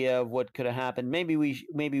idea of what could have happened. Maybe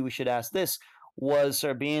we should ask this: was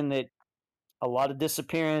there, being that a lot of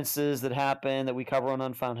disappearances that happen that we cover on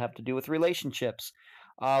Unfound have to do with relationships?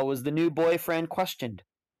 Was the new boyfriend questioned?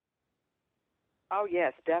 Oh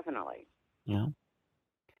yes, definitely. Yeah.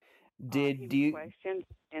 He Did was you questioned,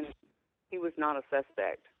 and he was not a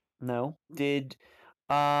suspect. No? Did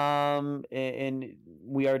And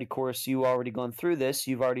we already, of course, you already gone through this.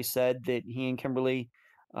 You've already said that he and Kimberly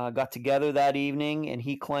got together that evening, and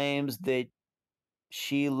he claims that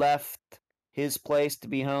she left his place to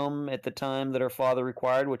be home at the time that her father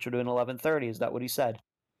required, which would have been 11:30. Is that what he said?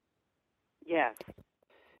 Yes.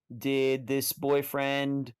 Did this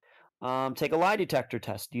boyfriend take a lie detector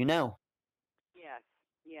test? Do you know? Yes.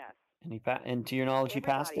 Yes. And to your knowledge, he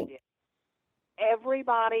passed Everybody it? did.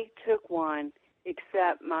 Everybody took one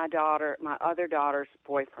except my other daughter's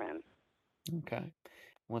boyfriend. Okay.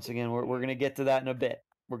 Once again, we're going to get to that in a bit.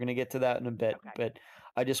 We're going to get to that in a bit, Okay. but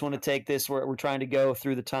I just want to take this. We're trying to go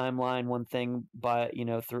through the timeline, one thing by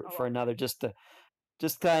through for Okay. another, just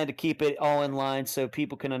kind of keep it all in line so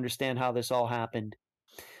people can understand how this all happened.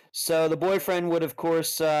 So the boyfriend would, of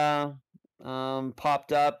course,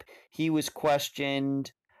 popped up. He was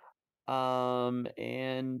questioned,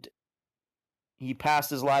 and he passed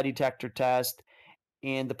his lie detector test.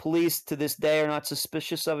 And the police, to this day, are not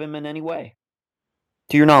suspicious of him in any way.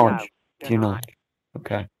 To your No, knowledge. they're To your not. knowledge.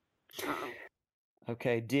 Okay. Uh-uh.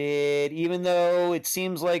 Okay. Even though it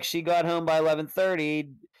seems like she got home by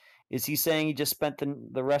 11:30, is he saying he just spent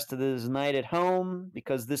the rest of his night at home?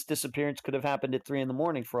 Because this disappearance could have happened at 3 in the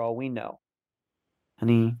morning for all we know.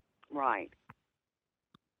 Any? Right.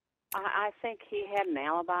 I think he had an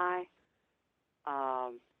alibi.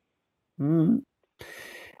 Mm,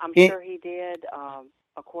 I'm it, sure he did,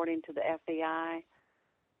 according to the FBI,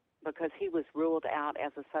 because he was ruled out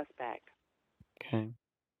as a suspect. okay.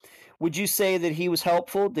 Would you say that he was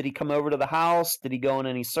helpful? Did he come over to the house? Did he go on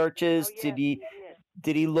any searches? Oh, yes, he did.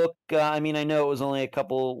 Did he look? I mean, I know it was only a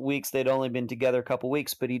couple weeks. They'd only been together a couple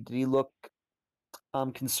weeks, but did he look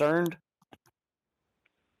concerned?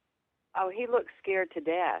 Oh, he looked scared to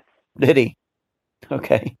death. Did he?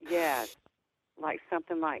 Okay. Yes, like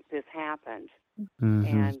something like this happened. Mm-hmm.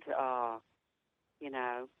 And,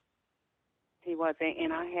 he wasn't,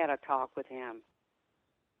 and I had a talk with him,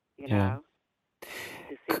 to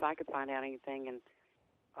see if I could find out anything. And,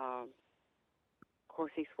 of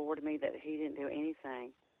course, he swore to me that he didn't do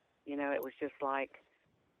anything. It was just like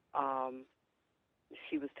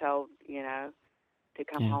she was told, to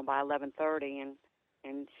come home by 11:30,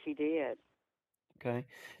 and she did. Okay.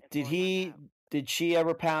 Did she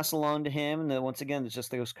ever pass along to him? And once again, it's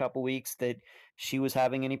just those couple weeks that she was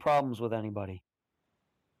having any problems with anybody.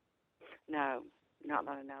 No, not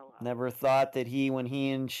that I know of. Never thought that when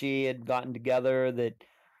he and she had gotten together, that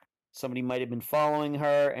somebody might have been following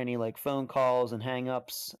her. Any like phone calls and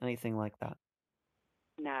hang-ups, anything like that?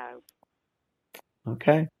 No.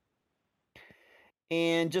 Okay.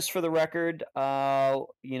 And just for the record,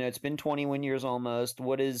 it's been 21 years almost.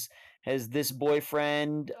 Has this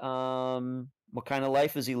boyfriend, what kind of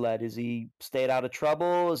life has he led? Has he stayed out of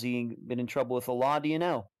trouble? Has he been in trouble with the law? Do you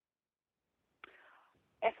know?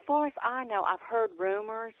 As far as I know, I've heard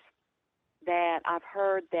rumors that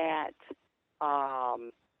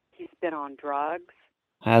he's been on drugs.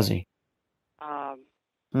 Has he? And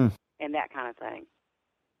that kind of thing.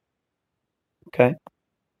 Okay.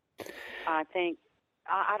 I think,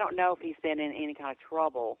 I don't know if he's been in any kind of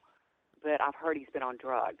trouble, but I've heard he's been on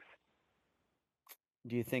drugs.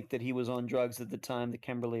 Do you think that he was on drugs at the time that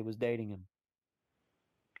Kimberly was dating him?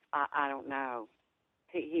 I don't know.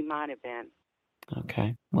 He might have been.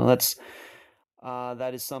 Okay. Well,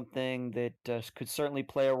 that is something that could certainly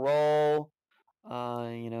play a role.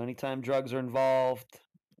 Anytime drugs are involved,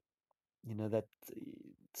 that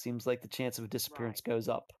seems like the chance of disappearance goes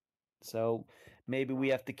up. So maybe we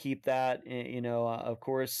have to keep that. Of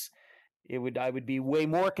course, I would be way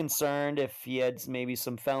more concerned if he had maybe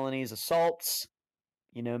some felonies, assaults,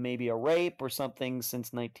 maybe a rape or something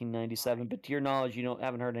since 1997. But to your knowledge, you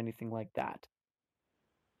haven't heard anything like that.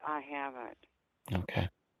 I haven't. Okay.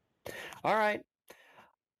 All right.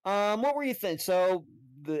 What were you thinking? So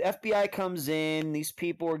the FBI comes in. These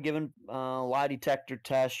people are given lie detector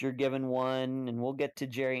tests. You're given one, and we'll get to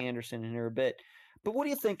Jerry Anderson in here a bit. But what are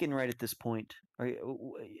you thinking right at this point? Are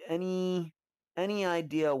you, any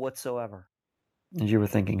idea whatsoever as you were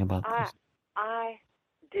thinking about this? I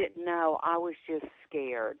didn't know. I was just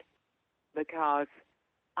scared because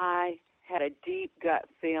I had a deep gut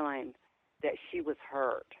feeling that she was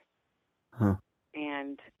hurt. Huh.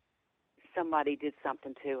 And somebody did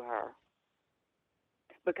something to her.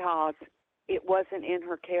 Because it wasn't in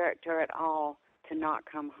her character at all to not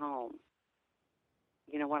come home.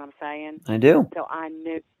 You know what I'm saying? I do. So I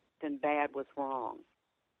knew something bad was wrong.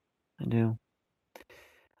 I do.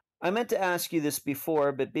 I meant to ask you this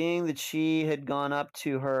before, but being that she had gone up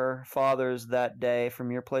to her father's that day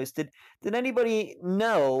from your place, did anybody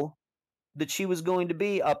know that she was going to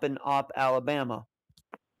be up in Alabama?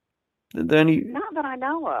 Did there any? Not Not that I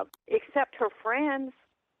know of, except her friends,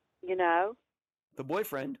 you know. The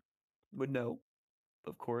boyfriend would know,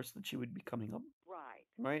 of course, that she would be coming up, Right.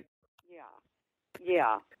 right?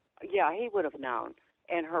 Yeah. Yeah, he would have known.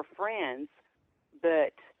 And her friends,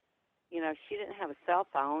 but, she didn't have a cell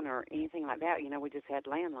phone or anything like that. We just had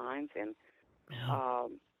landlines. And, Yeah.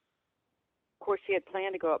 of course, she had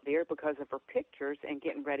planned to go up there because of her pictures and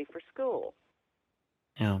getting ready for school.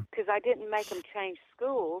 Yeah. Because I didn't make them change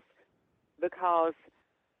schools because,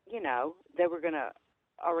 they were going to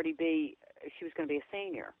she was going to be a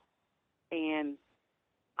senior. And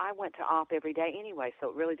I went to op every day anyway, so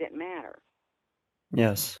it really didn't matter.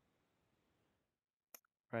 Yes.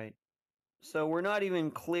 Right. So we're not even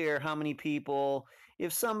clear how many people,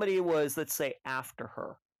 if somebody was, let's say, after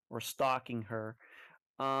her or stalking her,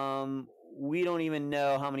 we don't even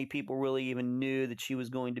know how many people really even knew that she was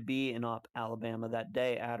going to be in Alabama that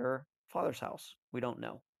day at her father's house. We don't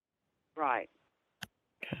know. Right.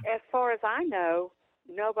 Okay. As far as I know,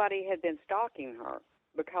 nobody had been stalking her,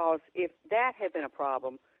 because if that had been a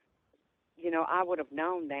problem, I would have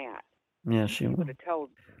known that. Yeah, she would have told.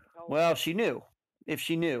 Well, she knew. If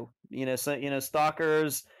she knew,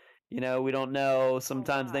 stalkers, we don't know.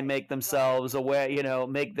 Sometimes they make themselves aware,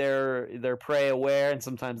 make their prey aware, and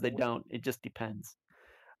sometimes they don't. It just depends.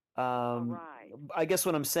 Right. I guess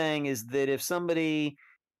what I'm saying is that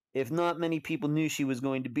if not many people knew she was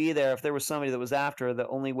going to be there, if there was somebody that was after her, the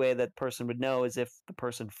only way that person would know is if the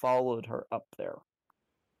person followed her up there.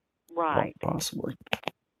 Right. Possibly.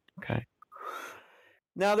 Okay.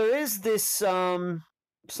 Now there is this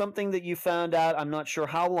something that you found out. I'm not sure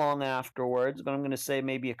how long afterwards, but I'm going to say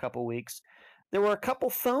maybe a couple weeks. There were a couple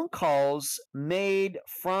phone calls made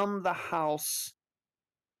from the house,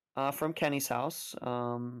 from Kenny's house,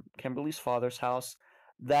 Kimberly's father's house,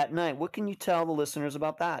 that night. What can you tell the listeners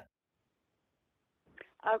about that?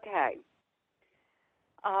 Okay.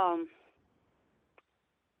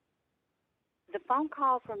 The phone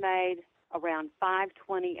calls were made around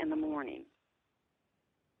 5:20 in the morning,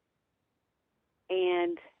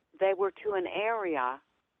 and they were to an area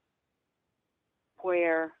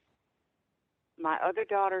where my other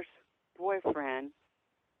daughter's boyfriend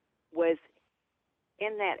was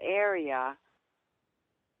in that area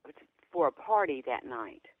for a party that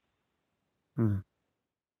night.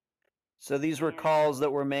 So these were calls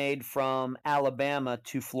that were made from Alabama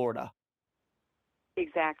to Florida.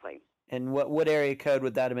 Exactly. And what area code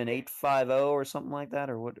would that have been? 850 or something like that,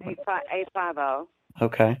 or what? 850.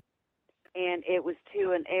 Okay. And it was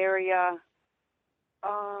to an area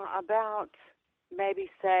about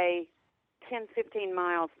maybe, say, 10, 15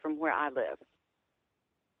 miles from where I live.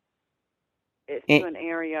 It's to an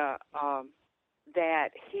area that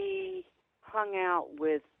he hung out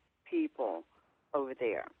with people over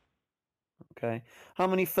there. Okay. How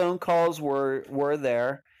many phone calls were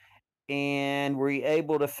there, and were you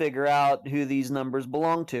able to figure out who these numbers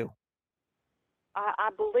belong to? I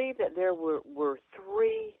believe that there were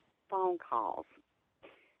 3 phone calls,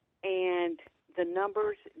 and the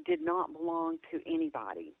numbers did not belong to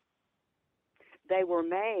anybody. They were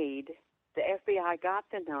made, the FBI got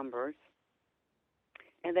the numbers,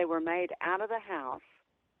 and they were made out of the house,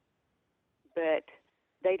 but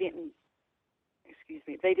they didn't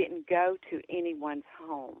go to anyone's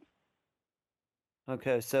home.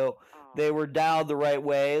 Okay, so they were dialed the right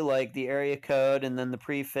way, like the area code and then the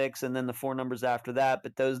prefix and then the 4 numbers after that,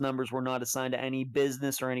 but those numbers were not assigned to any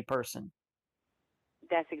business or any person.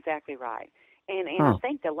 That's exactly right. And I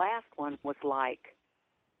think the last one was like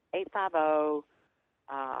 850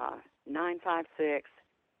 956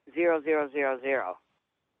 0000.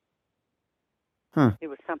 It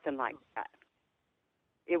was something like that.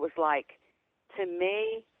 It was like, to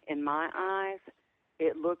me, in my eyes,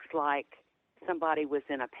 it looks like somebody was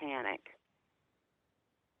in a panic.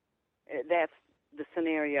 That's the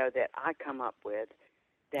scenario that I come up with,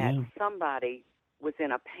 that somebody was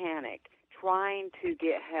in a panic trying to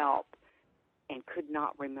get help and could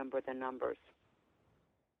not remember the numbers.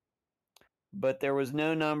 But there was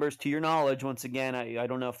no numbers, to your knowledge, once again, I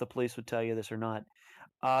don't know if the police would tell you this or not.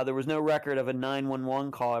 There was no record of a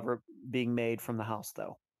 911 call ever being made from the house,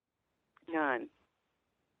 though. None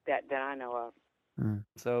that I know of.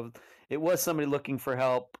 So it was somebody looking for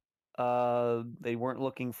help. They weren't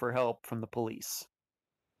looking for help from the police.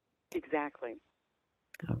 Exactly.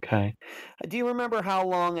 Okay. Do you remember how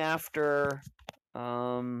long after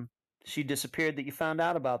she disappeared that you found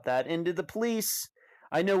out about that? And did the police,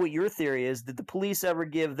 I know what your theory is, did the police ever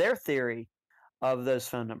give their theory of those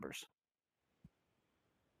phone numbers?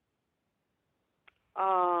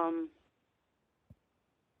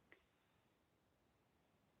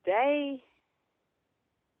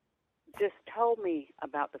 just told me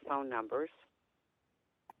about the phone numbers.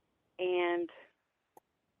 And,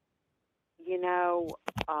 you know,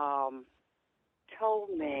 told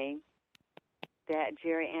me that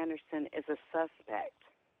Jerry Anderson is a suspect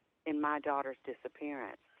in my daughter's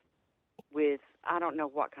disappearance with, I don't know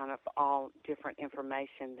what kind of all different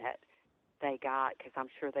information that they got, because I'm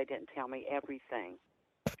sure they didn't tell me everything.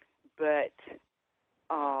 But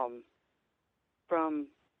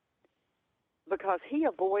because he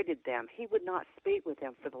avoided them, he would not speak with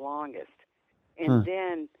them for the longest. And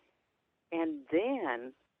then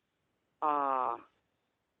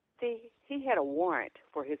he had a warrant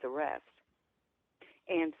for his arrest.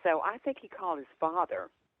 And so I think he called his father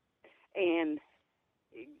and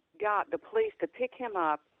got the police to pick him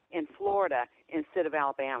up in Florida instead of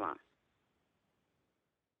Alabama.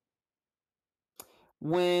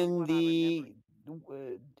 When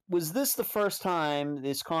was this the first time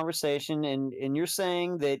this conversation, and you're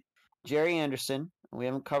saying that Jerry Anderson, we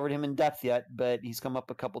haven't covered him in depth yet, but he's come up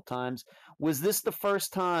a couple times. Was this the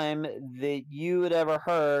first time that you had ever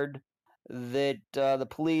heard that the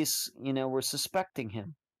police, were suspecting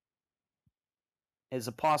him as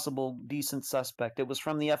a possible decent suspect? It was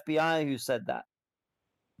from the FBI who said that.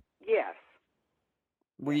 Yes.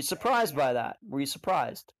 Were you surprised by that? Were you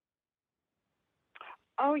surprised?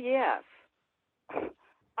 Oh, yes.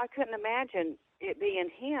 I couldn't imagine it being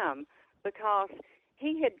him, because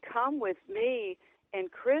he had come with me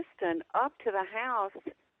and Kristen up to the house,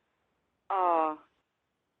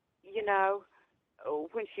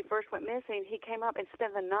 when she first went missing. He came up and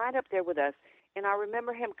spent the night up there with us. And I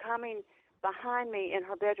remember him coming behind me in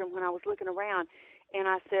her bedroom when I was looking around. And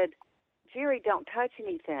I said, Jerry, don't touch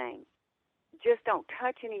anything. Just don't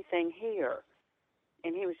touch anything here.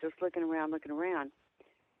 And he was just looking around.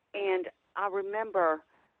 And I remember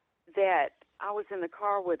that I was in the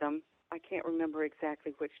car with him. I can't remember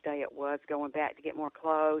exactly which day it was, going back to get more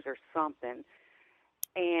clothes or something.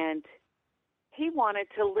 And he wanted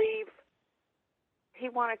to leave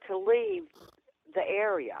the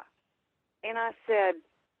area. And I said,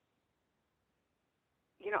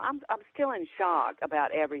 I'm still in shock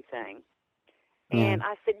about everything. And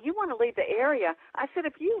I said, you want to leave the area? I said,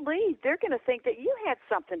 if you leave, they're going to think that you had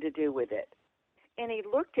something to do with it. And he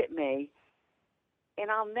looked at me,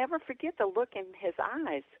 and I'll never forget the look in his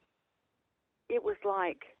eyes. It was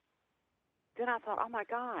like, then I thought, oh, my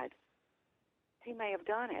God, he may have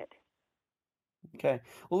done it. Okay.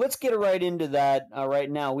 Well, let's get right into that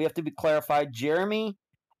right now. We have to be clarified. Jeremy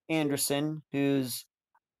Anderson, who's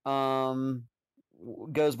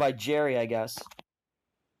goes by Jerry, I guess.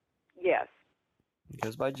 Yes. He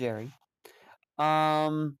goes by Jerry.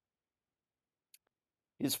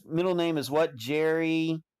 His middle name is what?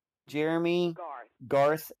 Jeremy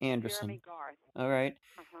Garth Anderson. Jeremy Garth. All right.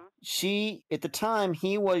 Uh-huh. She, at the time,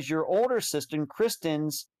 he was your older sister,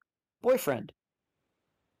 Kristen's boyfriend.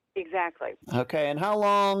 Exactly. Okay. And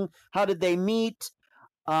how did they meet?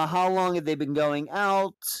 How long had they been going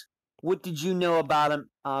out? What did you know about him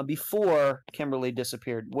before Kimberly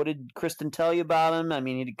disappeared? What did Kristen tell you about him? I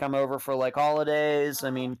mean, he'd come over for like holidays.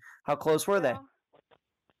 I mean, how close were they?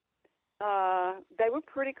 They were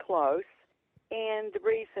pretty close, and the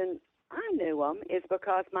reason I knew him is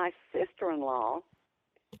because my sister-in-law,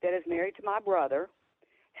 that is married to my brother,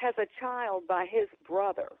 has a child by his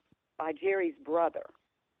brother, by Jerry's brother.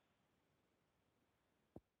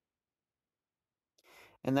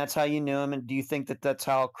 And that's how you knew him. And do you think that that's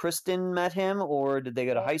how Kristen met him, or did they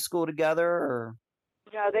go to high school together? Or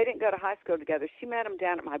no, they didn't go to high school together. She met him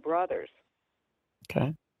down at my brother's.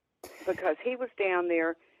 Okay. Because he was down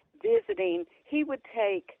there visiting. He would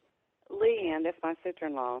take Leanne, that's my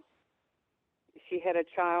sister-in-law. She had a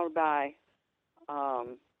child by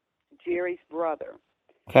Jerry's brother.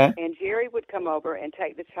 Okay. And Jerry would come over and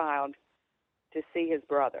take the child to see his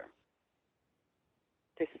brother,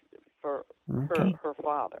 for her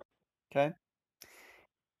father. Okay.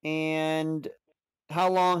 And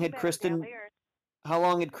how long had Kristen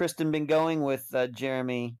been going with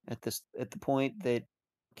Jeremy at the point that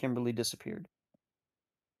Kimberly disappeared?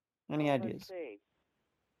 Any ideas? Let's see.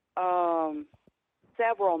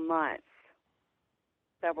 Several months.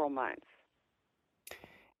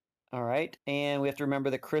 All right. And we have to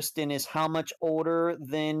remember that Kristen is how much older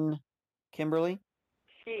than Kimberly?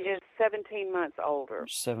 She is 17 months older.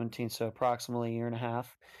 17, so approximately a year and a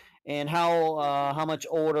half. And how much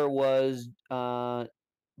older was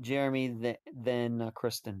Jeremy than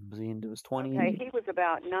Kristen? Was he into his 20s? Okay, he was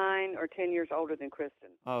about 9 or 10 years older than Kristen.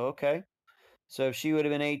 Oh, okay. So if she would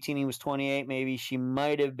have been 18, he was 28. Maybe she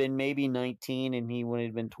might have been 19, and he would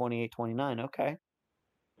have been 28, 29. Okay.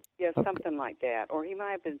 Yeah, something like that. Or he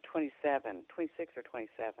might have been 26 or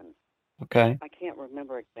 27. Okay. I can't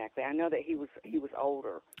remember exactly. I know that he was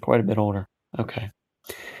older. Quite a bit older. Okay.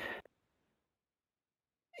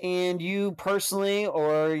 And you personally,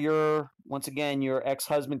 or once again, your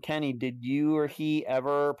ex-husband Kenny, did you or he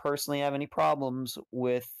ever personally have any problems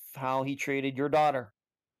with how he treated your daughter?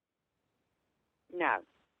 No.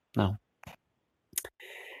 No.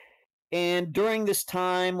 And during this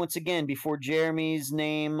time, once again, before Jeremy's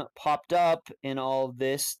name popped up in all of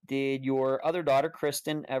this, did your other daughter,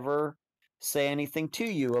 Kristen, ever say anything to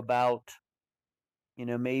you about,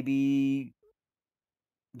 maybe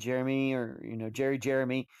Jeremy or,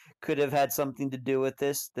 Jeremy could have had something to do with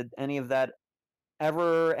this? Did any of that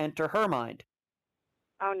ever enter her mind?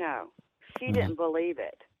 Oh no. She No. didn't believe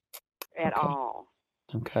it at Okay. all.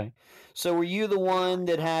 Okay. So were you the one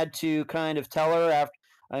that had to kind of tell her after?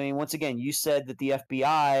 I mean, once again, you said that the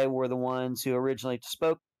FBI were the ones who originally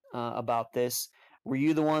spoke about this. Were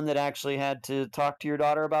you the one that actually had to talk to your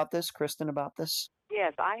daughter about this, Kristen, about this?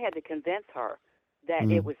 Yes, I had to convince her that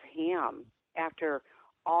it Mm. was him after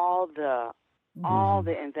all the all Mm.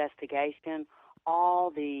 the investigation, all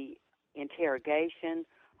the interrogation,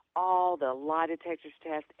 all the lie detectors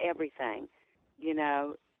test, everything, you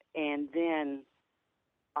know, and then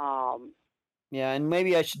um Yeah, and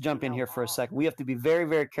maybe I should jump in here for a all second. We have to be very,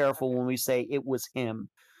 very careful when we say it was him.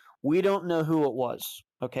 We don't know who it was.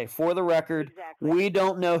 Okay, for the record, exactly we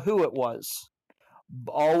don't know who it was.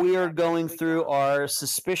 All we are exactly going we through don't. are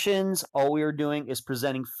suspicions. All we are doing is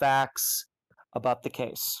presenting facts about the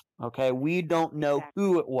case. Okay, we don't know Exactly.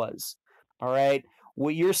 who it was. All right,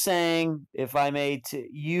 what you're saying, if I may,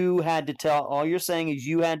 you had to tell. All you're saying is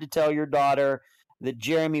you had to tell your daughter that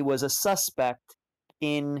Jeremy was a suspect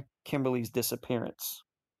in Kimberly's disappearance.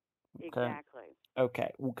 Okay, Exactly.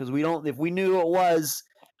 okay, because we don't. If we knew who it was,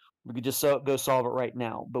 we could just go solve it right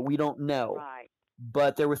now. But we don't know. Right.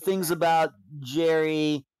 But there were things Exactly. about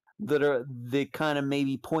Jerry that kind of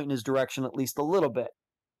maybe point in his direction at least a little bit.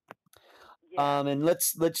 Yes. And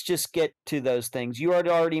let's just get to those things. You had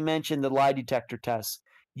already mentioned the lie detector tests.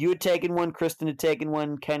 You had taken one, Kristen had taken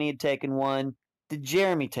one, Kenny had taken one. Did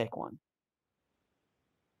Jeremy take one?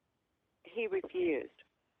 He refused.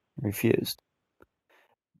 Refused.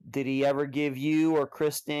 Did he ever give you or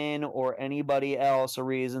Kristen or anybody else a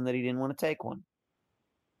reason that he didn't want to take one?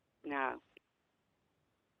 No.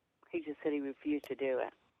 He just said he refused to do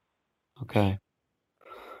it. Okay.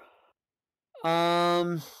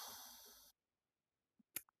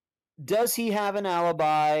 Does he have an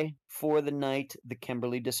alibi for the night that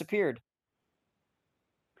Kimberly disappeared?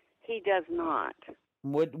 He does not.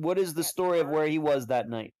 What is the At story of first, where he was that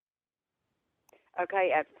night?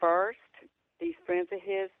 okay, at first, these friends of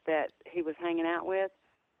his that he was hanging out with,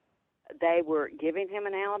 they were giving him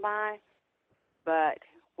an alibi, but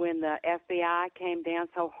when the FBI came down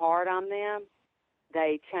so hard on them,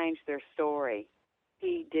 they changed their story.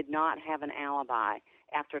 He did not have an alibi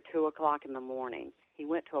after 2 o'clock in the morning. He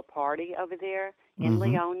went to a party over there in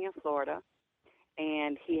Mm-hmm. Leonia, Florida,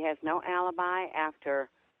 and he has no alibi after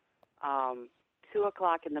 2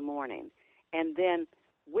 o'clock in the morning. And then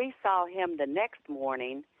we saw him the next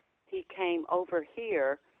morning. He came over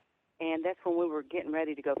here, and that's when we were getting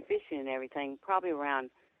ready to go fishing and everything, probably around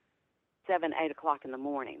 7, 8 o'clock in the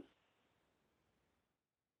morning.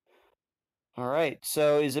 All right.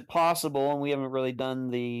 So is it possible, and we haven't really done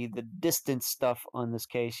the distance stuff on this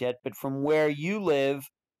case yet, but from where you live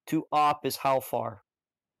to Op is how far?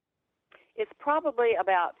 It's probably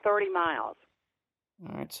about 30 miles.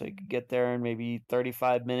 All right, so you could get there in maybe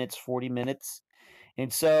 35 minutes, 40 minutes.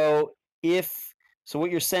 And so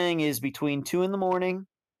what you're saying is between 2 in the morning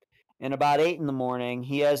and about 8 in the morning,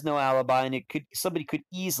 he has no alibi, and somebody could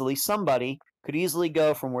easily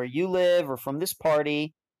go from where you live or from this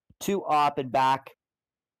party to Op and back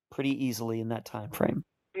pretty easily in that time frame.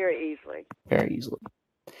 Very easily. Very easily.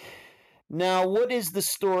 Now, what is the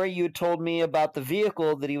story you had told me about the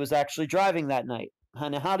vehicle that he was actually driving that night?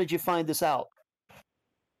 And how did you find this out?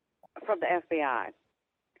 From the FBI.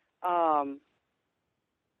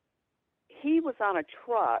 He was on a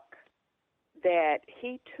truck that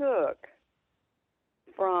he took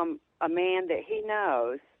from a man that he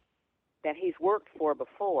knows that he's worked for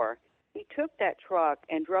before. He took that truck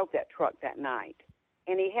and drove that truck that night.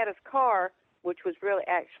 And he had his car, which was really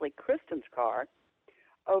actually Kristen's car,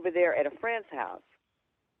 over there at a friend's house.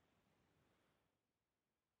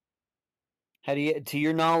 To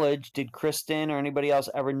your knowledge, did Kristen or anybody else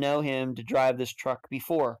ever know him to drive this truck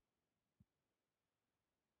before?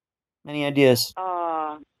 Any ideas?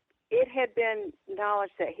 It had been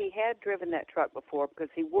knowledge that he had driven that truck before because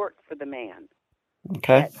he worked for the man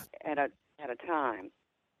Okay. at a time.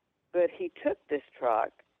 But he took this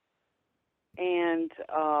truck, and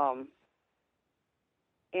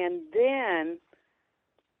And then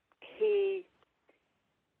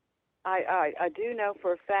I do know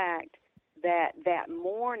for a fact that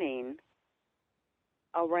morning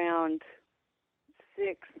around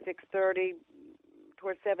 6:30,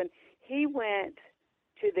 towards 7, he went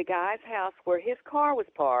to the guy's house where his car was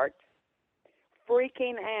parked,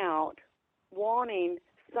 freaking out, wanting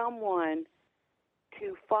someone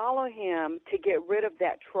to follow him to get rid of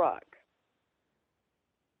that truck.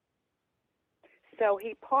 So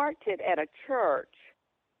he parked it at a church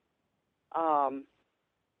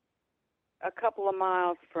a couple of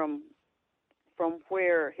miles from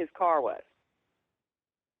where his car was.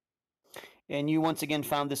 And you once again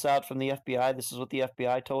found this out from the FBI? This is what the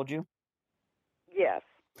FBI told you? Yes.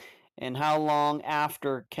 And how long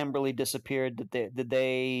after Kimberly disappeared did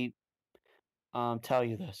they tell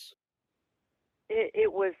you this?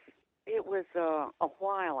 It was a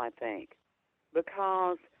while, I think,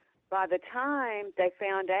 because by the time they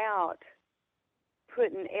found out,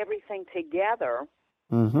 putting everything together,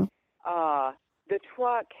 Mm-hmm. the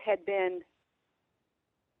truck had been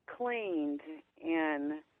cleaned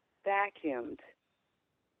and vacuumed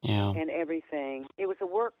Yeah. and everything. It was a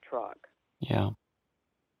work truck. Yeah.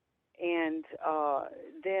 And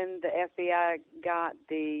then the FBI got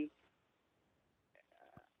the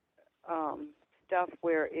stuff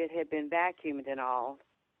where it had been vacuumed and all,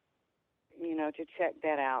 to check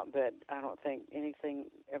that out, but I don't think anything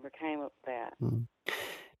ever came of that. Mm.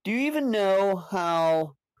 Do you even know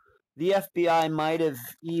how the FBI might have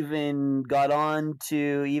even got on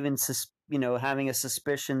to even having a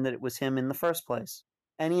suspicion that it was him in the first place?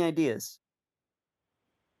 Any ideas?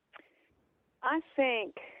 I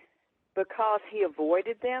think because he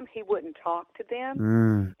avoided them, he wouldn't talk to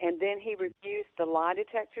them, and then he refused the lie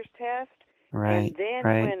detectors test. Right. And then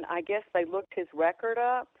right. when I guess they looked his record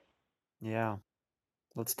up. Yeah.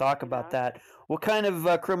 Let's talk about that. What kind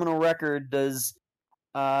of criminal record does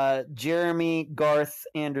Jeremy Garth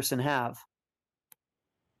Anderson have?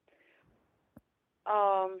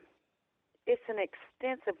 It's an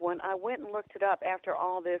extensive one. I went and looked it up after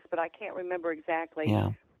all this, but I can't remember exactly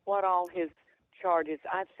what all his charges.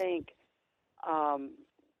 I think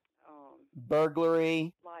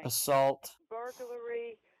burglary, assault.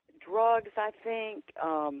 Burglary, drugs, I think,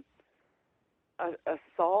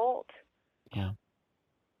 assault. Yeah.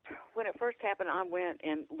 When it first happened, I went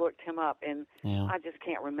and looked him up, and I just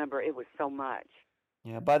can't remember. It was so much.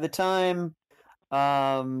 Yeah. By the time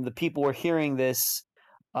the people were hearing this,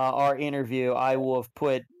 our interview, I will have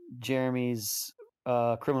put Jeremy's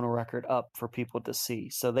criminal record up for people to see,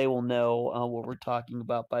 so they will know what we're talking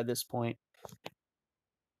about by this point.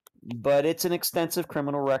 But it's an extensive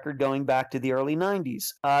criminal record going back to the early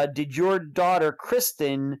 90s. Did your daughter,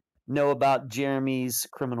 Kristen, know about Jeremy's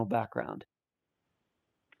criminal background?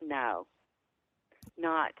 No,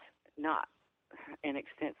 not an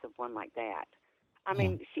extensive one like that. I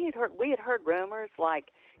mean, we had heard rumors like,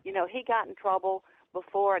 he got in trouble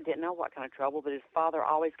before. I didn't know what kind of trouble, but his father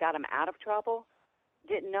always got him out of trouble.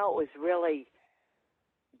 Didn't know it was really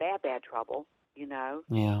bad trouble,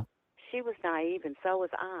 Yeah. She was naive, and so was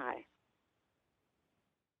I.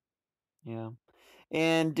 Yeah.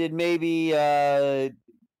 And did maybe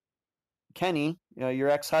Kenny, your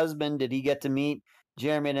ex-husband, did he get to meet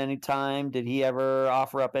Jeremy at any time? Did he ever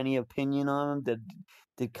offer up any opinion on him?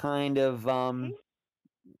 Did kind of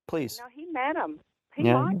please? No, he met him. He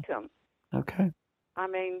liked him. Okay. I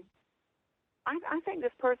mean, I think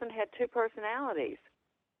this person had two personalities.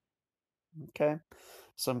 Okay.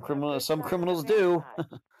 Some criminals do.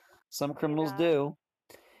 Some criminals do.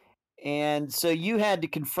 And so you had to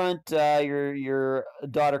confront your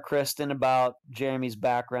daughter Kristen about Jeremy's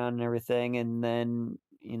background and everything, and then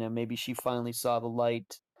maybe she finally saw the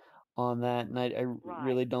light on that. And I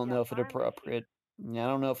really don't know if it's appropriate. I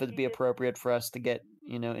don't know if it'd be appropriate for us to get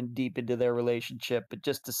in deep into their relationship, but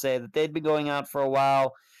just to say that they'd been going out for a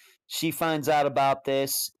while. She finds out about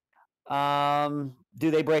this. Do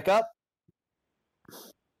they break up?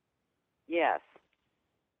 Yes.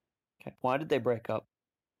 Okay. Why did they break up?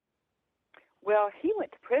 Well, he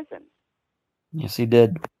went to prison. Yes, he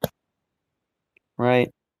did. Right.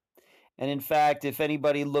 And in fact, if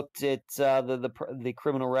anybody looked at the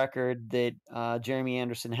criminal record that Jeremy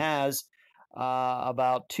Anderson has,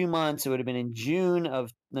 about 2 months, it would have been in June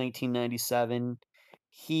of 1997,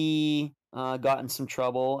 he got in some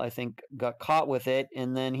trouble. I think got caught with it,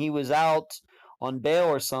 and then he was out on bail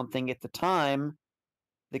or something at the time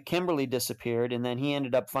that Kimberly disappeared, and then he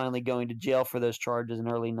ended up finally going to jail for those charges in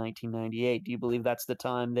early 1998. Do you believe that's the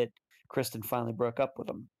time that Kristen finally broke up with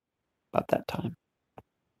him? About that time.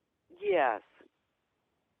 Yes.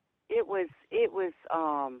 It was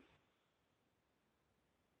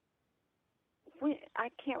I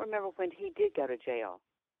can't remember when he did go to jail.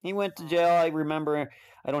 He went to jail. I remember.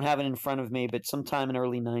 I don't have it in front of me, but sometime in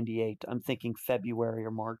early '98. I'm thinking February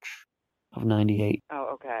or March of '98,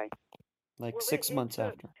 Oh, okay. like Well, 6 months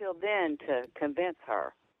took after. till then to convince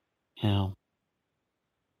her. Yeah.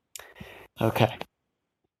 Okay.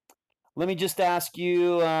 Let me just ask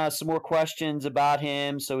you some more questions about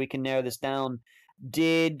him so we can narrow this down.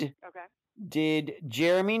 Did Okay. did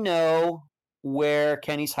Jeremy know where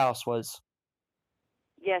Kenny's house was?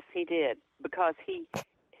 Yes, he did, because he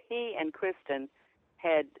and Kristen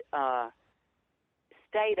had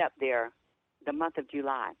stayed up there the month of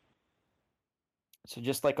July. So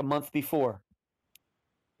just like a month before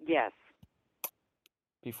Yes.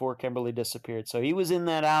 Kimberly disappeared. So he was in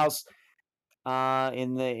that house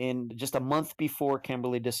in just a month before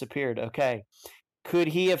Kimberly disappeared. Okay. Could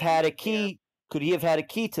he have had a key? Could he have had a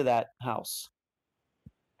key to that house?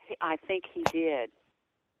 I think he did.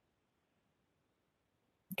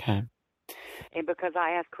 Okay. And because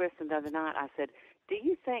I asked Kristen the other night, I said, "Do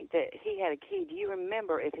you think that he had a key? Do you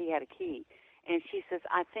remember if he had a key?" And she says,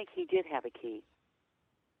 "I think he did have a key."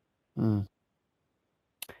 Hmm.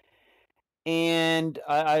 And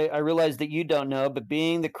I realize that you don't know, but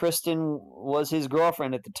being that Kristen was his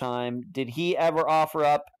girlfriend at the time, did he ever offer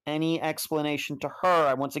up any explanation to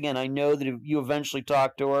her? Once again, I know that you eventually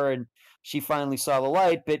talked to her and she finally saw the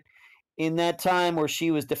light, but in that time where she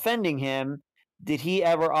was defending him, did he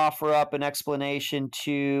ever offer up an explanation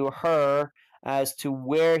to her as to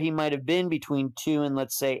where he might have been between 2 and,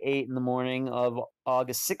 let's say, 8 in the morning of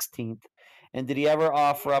August 16th? And did he ever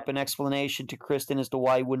offer up an explanation to Kristen as to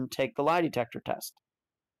why he wouldn't take the lie detector test?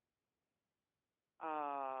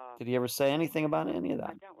 Did he ever say anything about any of that?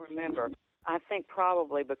 I don't remember. I think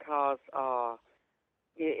probably because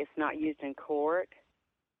it's not used in court.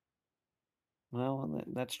 Well,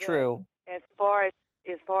 that's true. As far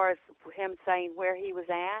as him saying where he was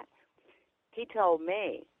at, he told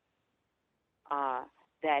me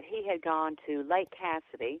that he had gone to Lake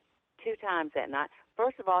Cassidy 2 times that night.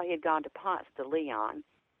 First of all, he had gone to Ponce de Leon,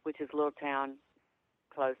 which is a little town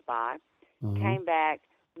close by. Mm-hmm. Came back,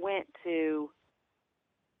 went to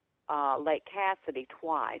Lake Cassidy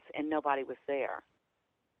twice, and nobody was there.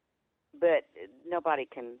 But nobody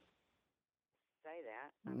can say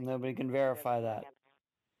that. Nobody can verify that.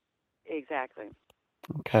 Exactly.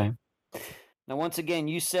 Okay. Now, once again,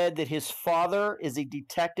 you said that his father is a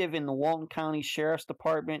detective in the Walton County Sheriff's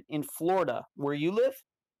Department in Florida, where you live.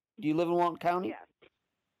 Do you live in Walton County? Yes,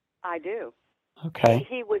 I do. Okay.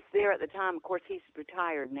 He was there at the time. Of course, he's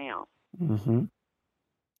retired now. Mm-hmm.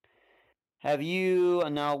 Have you,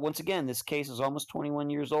 now, once again, this case is almost 21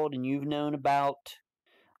 years old, and you've known about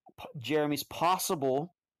Jeremy's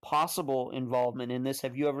possible involvement in this.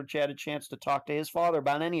 Have you ever had a chance to talk to his father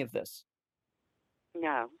about any of this?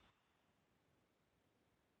 No.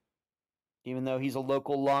 Even though he's a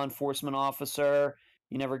local law enforcement officer,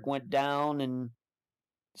 you never went down and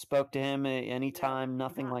spoke to him at any time? No,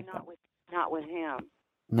 nothing like that? Not with him.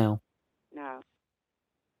 No. No.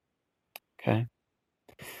 Okay.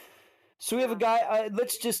 So we have a guy,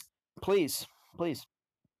 let's just, please.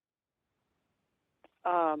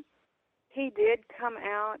 He did come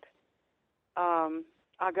out.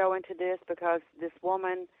 I'll go into this because this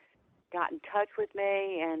woman got in touch with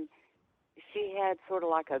me, and she had sort of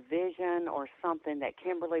like a vision or something that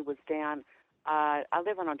Kimberly was down. I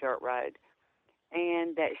live on a dirt road,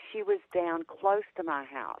 and that she was down close to my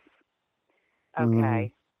house.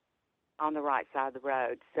 Okay. On the right side of the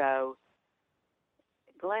road. So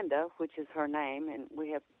Glenda, which is her name, and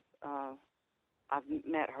we have, I've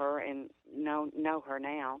met her and know her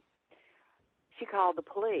now. She called the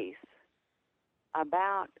police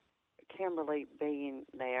about Kimberly being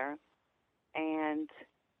there, and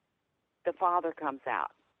the father comes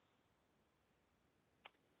out.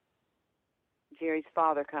 Jerry's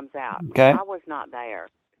father comes out. Okay. I was not there.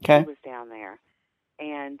 Okay. He was down there,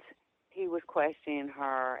 and he was questioning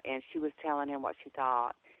her, and she was telling him what she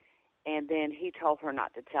thought, and then he told her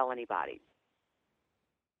not to tell anybody.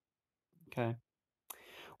 Okay.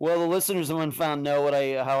 Well, the listeners of Unfound know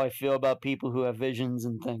how I feel about people who have visions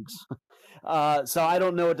and things. So I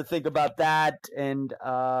don't know what to think about that, and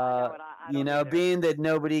I don't either. being that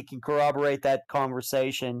nobody can corroborate that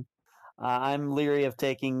conversation, I'm leery of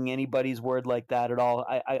taking anybody's word like that at all.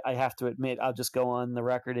 I have to admit, I'll just go on the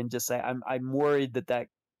record and just say I'm worried that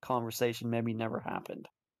conversation maybe never happened.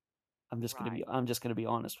 I'm just gonna be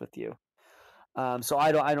honest with you. So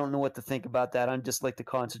I don't know what to think about that. I'm just like to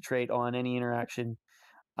concentrate on any interaction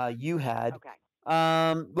you had. Okay.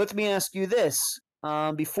 Let me ask you this: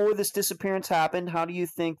 before this disappearance happened, how do you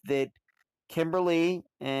think that Kimberly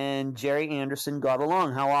and Jerry Anderson got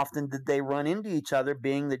along? How often did they run into each other,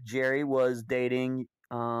 being that Jerry was dating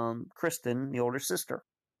Kristen, the older sister?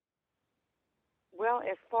 Well,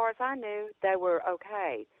 as far as I knew, they were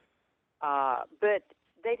okay, but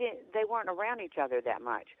they weren't around each other that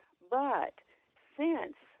much. But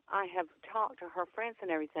since I have talked to her friends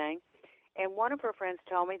and everything, and one of her friends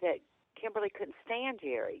told me that Kimberly couldn't stand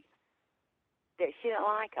Jerry, that she didn't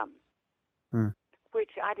like him,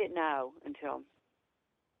 which I didn't know until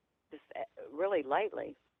just really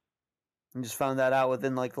lately. You just found that out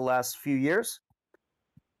within like the last few years?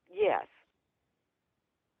 Yes,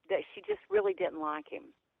 that she just really didn't like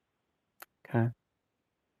him. Okay.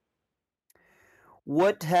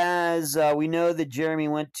 What has we know that Jeremy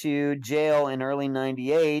went to jail in early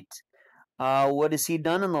 '98. What has he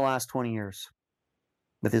done in the last 20 years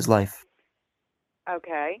with his life?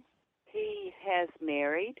 Okay, he has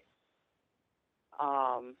married,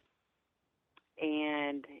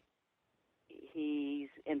 and he's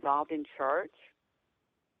involved in church.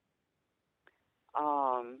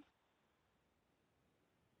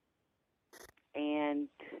 And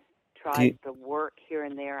tries to work here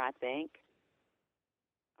and there, I think.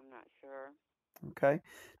 I'm not sure. Okay.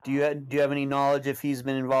 Do you have any knowledge if he's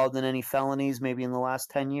been involved in any felonies, maybe in the last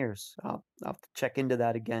 10 years? I'll have to check into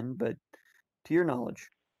that again, but to your knowledge.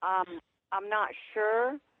 I'm not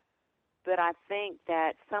sure, but I think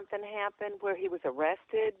that something happened where he was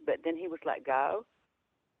arrested, but then he was let go.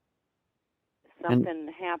 Something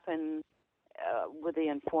happened with the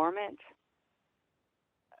informant's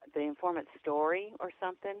story or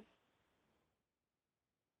something.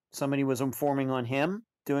 Somebody was informing on him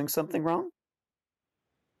doing something wrong?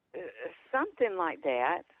 Something like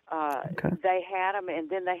that. Okay. They had him, and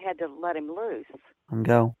then they had to let him loose. And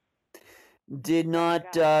go. Did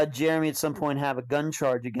not Jeremy at some point have a gun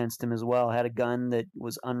charge against him as well? Had a gun that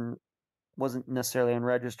was wasn't necessarily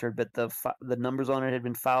unregistered, but the numbers on it had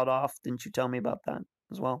been filed off. Didn't you tell me about that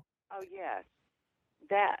as well? Oh yes,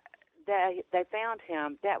 that they found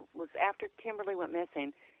him. That was after Kimberly went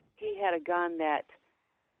missing. He had a gun that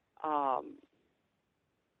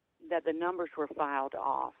the numbers were filed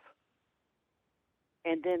off,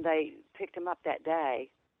 and then they picked him up that day.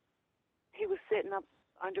 He was sitting up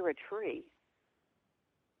under a tree,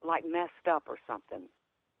 like messed up or something.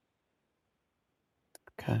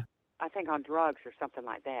 Okay. I think on drugs or something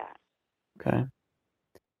like that. Okay.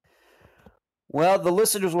 Well, the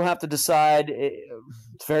listeners will have to decide.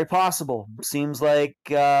 It's very possible. Seems like,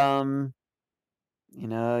 his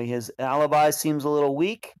alibi seems a little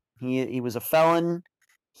weak. He was a felon.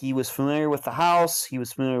 He was familiar with the house. He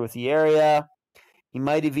was familiar with the area. He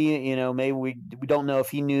might have, maybe we don't know if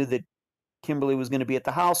he knew that Kimberly was going to be at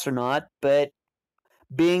the house or not, but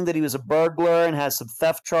being that he was a burglar and has some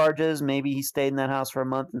theft charges, maybe he stayed in that house for a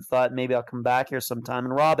month and thought, maybe I'll come back here sometime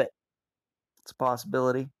and rob it. It's a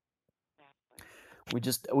possibility. We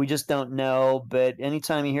just don't know, but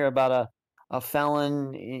anytime you hear about a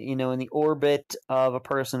felon, in the orbit of a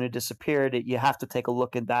person who disappeared, you have to take a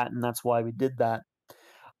look at that, and that's why we did that.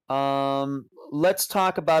 Let's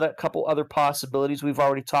talk about a couple other possibilities. We've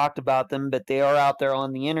already talked about them, but they are out there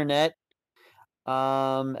on the internet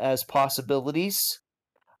as possibilities.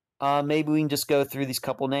 Maybe we can just go through these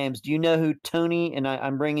couple names. Do you know who Tony, and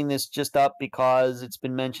I'm bringing this just up because it's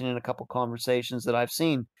been mentioned in a couple conversations that I've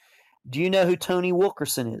seen. Do you know who Tony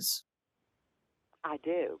Wilkerson is? I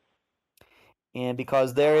do. And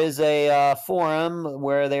because there is a forum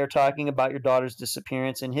where they are talking about your daughter's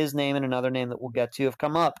disappearance, and his name and another name that we'll get to have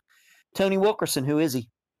come up. Tony Wilkerson, who is he?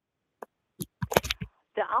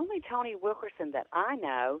 The only Tony Wilkerson that I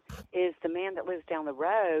know is the man that lives down the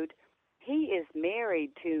road. He is married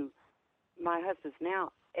to my husband's now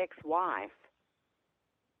ex-wife.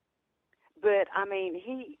 But I mean,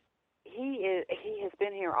 he has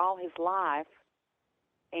been here all his life,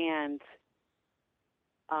 and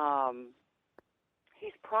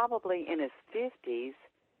he's probably in his 50s,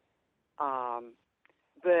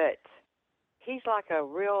 but he's like a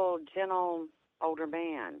real gentle older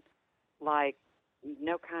man, like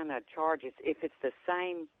no kind of charges. If it's the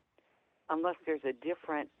same, unless there's a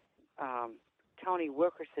different Tony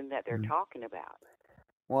Wilkerson that they're talking about.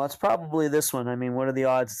 Well, it's probably this one. I mean, what are the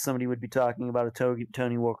odds that somebody would be talking about a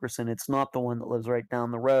Tony Wilkerson? It's not the one that lives right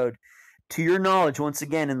down the road. To your knowledge, once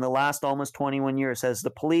again, in the last almost 21 years, has the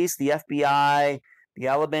police, the FBI, the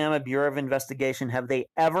Alabama Bureau of Investigation, have they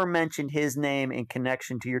ever mentioned his name in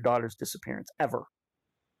connection to your daughter's disappearance? Ever?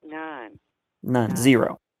 None.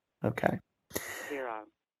 Zero. Okay. Zero.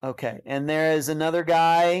 Okay. And there is another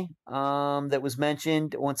guy that was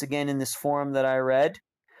mentioned, once again, in this forum that I read.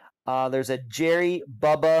 There's a Jerry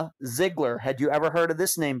Bubba Ziegler. Had you ever heard of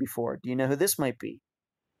this name before? Do you know who this might be?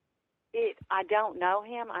 I don't know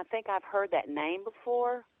him. I think I've heard that name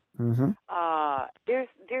before. Mm-hmm.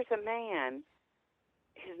 There's a man.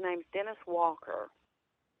 His name's Dennis Walker.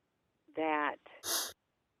 That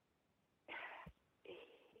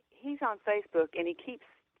he's on Facebook, and he keeps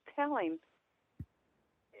telling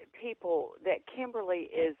people that Kimberly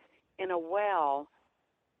is in a well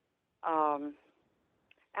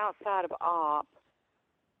outside of Opp.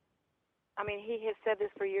 I mean, he has said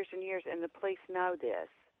this for years and years, and the police know this.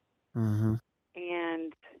 Mm-hmm.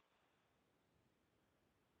 And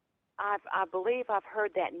I believe I've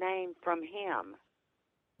heard that name from him.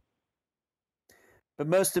 But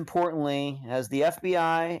most importantly, has the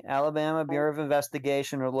FBI, Alabama Bureau of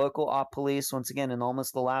Investigation, or local Opp police, once again, in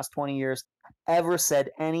almost the last 20 years, ever said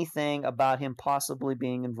anything about him possibly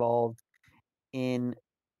being involved in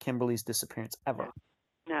Kimberly's disappearance? Ever?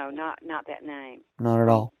 No, not that name. Not at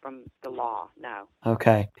all. From the law, no.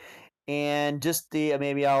 Okay. And just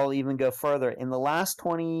maybe I'll even go further. In the last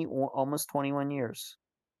almost 21 years,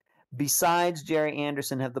 besides Jerry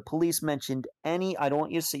Anderson, have the police mentioned any? I don't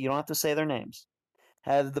want you to say. You don't have to say their names.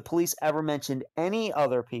 Have the police ever mentioned any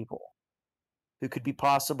other people who could be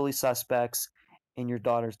possibly suspects in your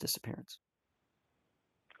daughter's disappearance?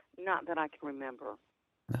 Not that I can remember.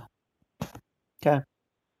 No. Okay.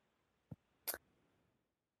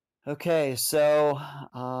 Okay, so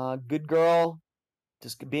good girl,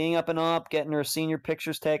 just being up and up, getting her senior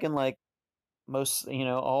pictures taken like most,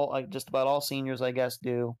 just about all seniors, I guess,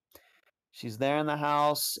 do. She's there in the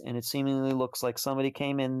house, and it seemingly looks like somebody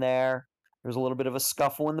came in there. There's a little bit of a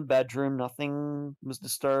scuffle in the bedroom. Nothing was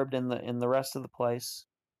disturbed in the rest of the place.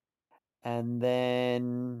 And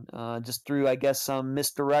then just through, I guess, some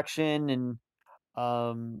misdirection and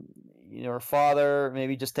her father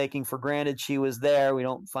maybe just taking for granted she was there. We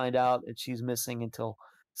don't find out that she's missing until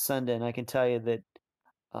Sunday. And I can tell you that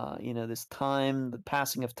this time, the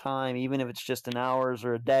passing of time, even if it's just an hours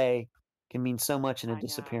or a day, can mean so much in a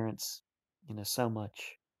disappearance. So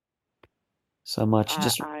much. So much.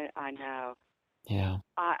 I know. Yeah.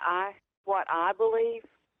 What I believe,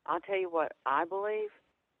 I'll tell you what I believe.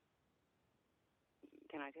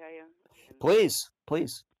 Can I tell you? Please.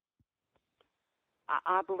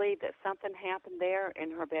 I believe that something happened there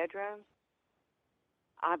in her bedroom.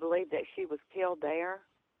 I believe that she was killed there,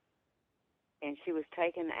 and she was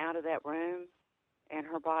taken out of that room, and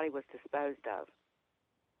her body was disposed of.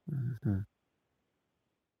 Mm-hmm.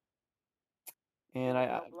 And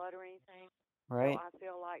no blood or anything. Right. So I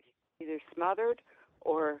feel like she either smothered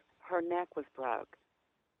or her neck was broke.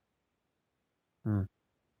 Hmm.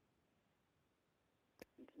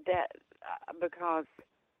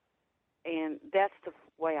 And that's the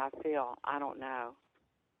way I feel. I don't know.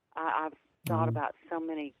 I've thought about so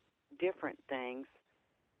many different things.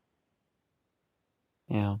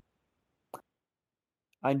 Yeah.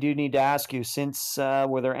 I do need to ask you, since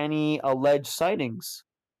were there any alleged sightings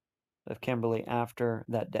of Kimberly after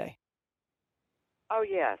that day? Oh,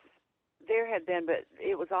 yes. There had been, but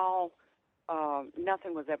it was all,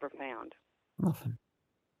 nothing was ever found. Nothing.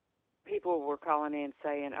 People were calling in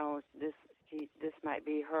saying, oh, this might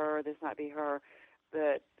be her, this might be her,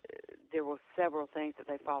 but there were several things that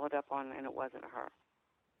they followed up on, and it wasn't her.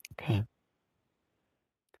 Okay.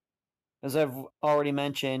 As I've already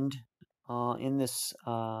mentioned in this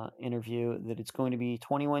interview, that it's going to be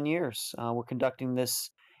 21 years. We're conducting this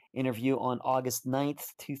interview on August 9th,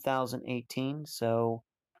 2018. So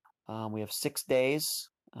we have 6 days.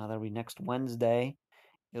 That'll be next Wednesday.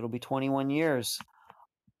 It'll be 21 years.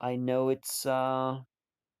 I know it's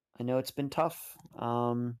been tough.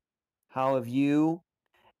 How have you,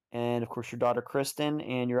 and of course your daughter Kristen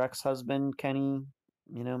and your ex-husband Kenny,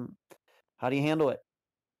 how do you handle it?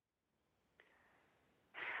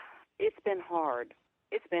 It's been hard.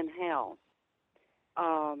 It's been hell.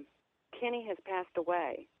 Kenny has passed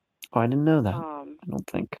away. Oh, I didn't know that. I don't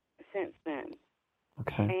think. Since then.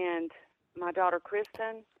 Okay. And my daughter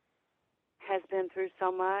Kristen has been through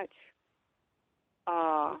so much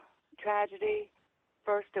tragedy.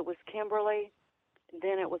 First it was Kimberly,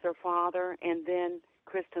 then it was her father, and then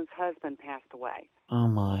Kristen's husband passed away. Oh,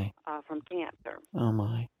 my. From cancer. Oh,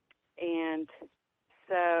 my. And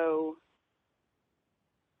so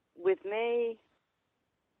with me,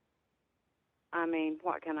 I mean,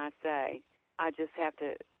 what can I say? I just have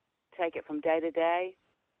to take it from day to day.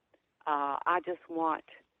 I just want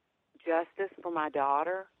justice for my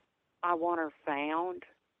daughter. I want her found.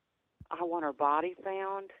 I want her body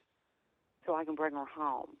found so I can bring her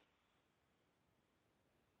home.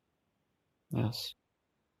 Yes.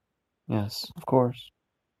 Yes, of course.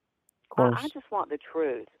 Of course. I just want the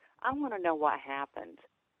truth. I want to know what happened.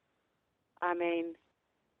 I mean,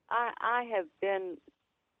 I have been,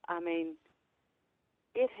 I mean,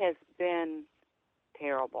 it has been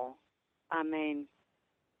terrible. I mean,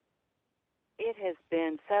 it has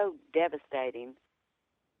been so devastating.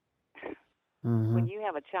 Mm-hmm. When you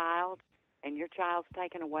have a child and your child's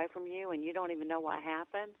taken away from you and you don't even know what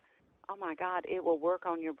happened, oh my God, it will work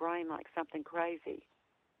on your brain like something crazy.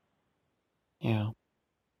 Yeah.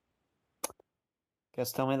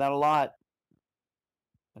 Guys tell me that a lot.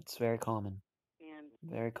 That's very common. And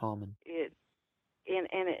Very common. it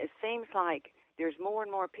seems like there's more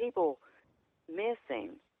and more people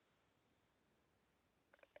missing.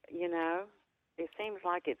 You know, it seems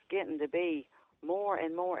like it's getting to be more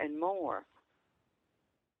and more and more.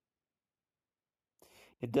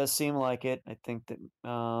 It does seem like it. I think that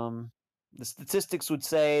the statistics would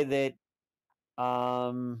say that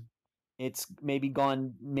it's maybe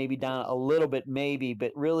gone down a little bit, maybe,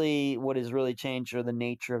 but really what has really changed are the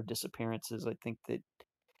nature of disappearances. I think that,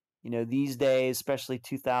 these days, especially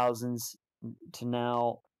 2000s to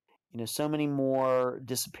now, so many more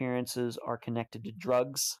disappearances are connected to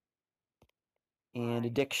drugs and Right.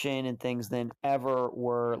 addiction and things than ever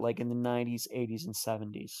were like in the 90s, 80s, and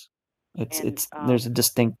 70s. And There's a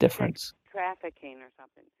distinct difference. trafficking or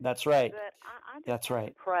something. That's right. But I just That's have right.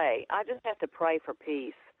 to pray. I just have to pray for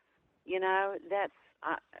peace. You know, that's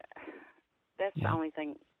the Yeah. only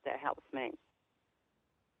thing that helps me.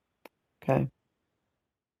 Okay.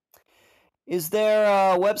 Is there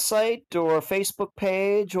a website or a Facebook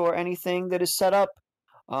page or anything that is set up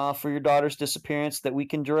for your daughter's disappearance that we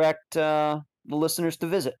can direct the listeners to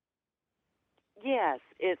visit? Yes,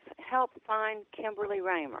 it's Help Find Kimberly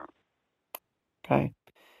Raymer. Okay.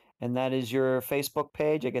 And that is your Facebook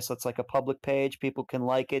page. I guess that's like a public page. People can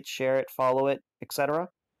like it, share it, follow it, etc.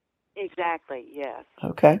 Exactly, yes.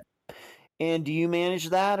 Okay. And do you manage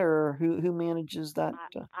that, or who manages that?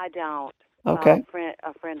 I don't. Okay.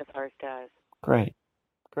 A friend of hers does. Great.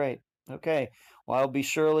 Great. Okay. Well, I'll be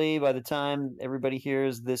surely, by the time everybody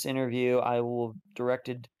hears this interview, I will have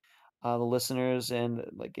directed the listeners and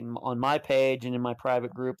on my page and in my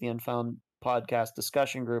private group, the Unfound Podcast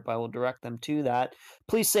Discussion Group, I will direct them to that.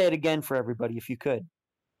 Please say it again for everybody if you could.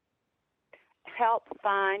 Help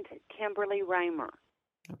Find Kimberly Raymer.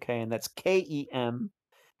 Okay, and that's KEMBERLY.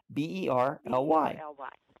 Berly.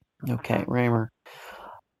 Okay, Raymer.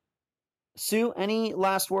 Sue, any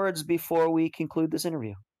last words before we conclude this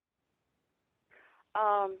interview?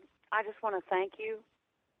 I just want to thank you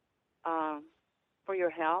for your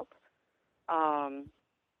help.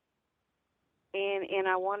 And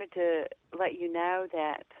I wanted to let you know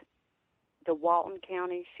that the Walton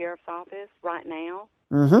County Sheriff's Office right now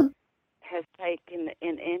has taken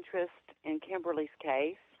an interest in Kimberly's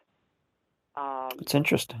case. It's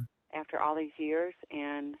interesting. After all these years,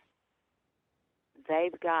 and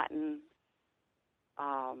they've gotten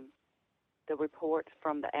the reports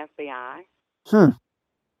from the FBI,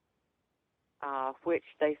 which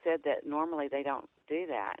they said that normally they don't do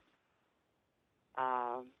that.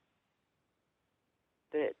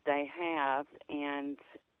 But they have,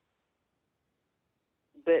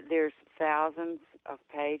 but there's thousands of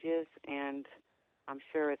pages, and I'm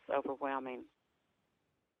sure it's overwhelming.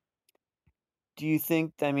 Do you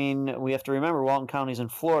think, we have to remember Walton County's in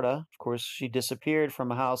Florida. Of course, she disappeared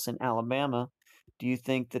from a house in Alabama. Do you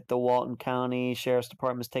think that the Walton County Sheriff's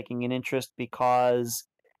Department is taking an interest because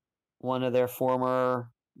one of their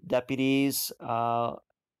former deputies'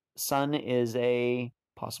 son is a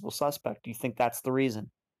possible suspect? Do you think that's the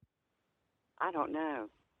reason? I don't know.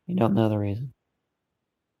 You don't know the reason.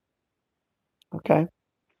 Okay.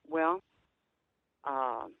 Well,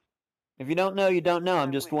 if you don't know, you don't know.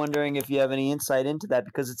 I'm just wondering if you have any insight into that,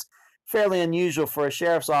 because it's fairly unusual for a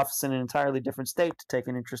sheriff's office in an entirely different state to take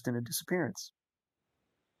an interest in a disappearance.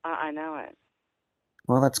 I know it.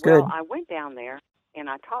 Well, that's good. Well, I went down there and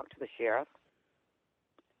I talked to the sheriff.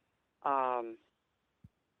 And,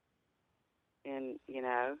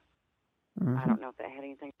 I don't know if that had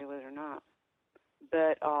anything to do with it or not.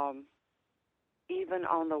 But even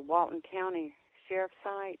on the Walton County Sheriff's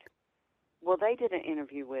site, well, they did an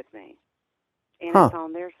interview with me. And it's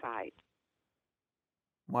on their site.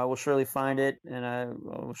 Well, I will surely find it, and I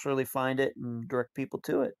will surely find it and direct people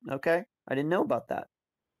to it. Okay? I didn't know about that.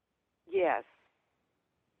 Yes.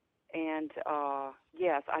 And,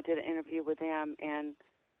 yes, I did an interview with them, and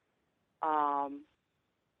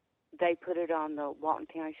they put it on the Walton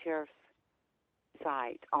County Sheriff's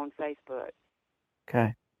site on Facebook.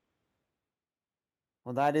 Okay.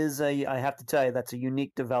 Well, that is I have to tell you, that's a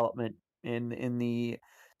unique development in the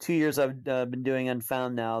 2 years I've been doing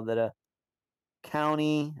Unfound now, that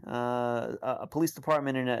county, a police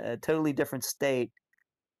department in a totally different state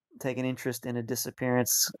take an interest in a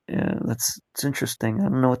disappearance. Yeah, it's interesting. I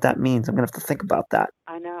don't know what that means. I'm gonna have to think about that.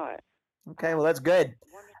 I know it. Okay, well that's good.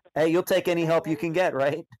 Wonderful. Hey, you'll take any help you can get,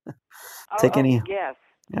 right? Take any. Yes,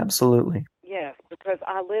 Absolutely. yes, because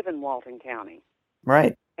I live in Walton County,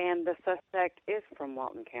 Right. and the suspect is from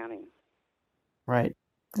Walton County. Right.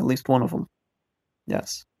 At least one of them.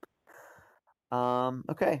 Yes.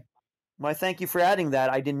 Okay. Well, thank you for adding that.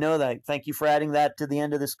 I didn't know that. Thank you for adding that to the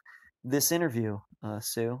end of this interview,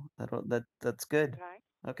 Sue. That's good.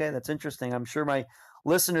 Okay. Okay, that's interesting. I'm sure my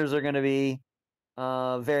listeners are going to be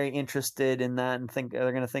very interested in that and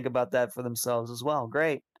they're going to think about that for themselves as well.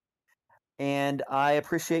 Great. And I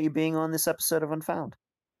appreciate you being on this episode of Unfound.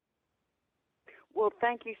 Well,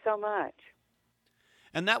 thank you so much.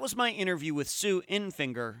 And that was my interview with Sue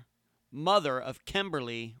Infinger, mother of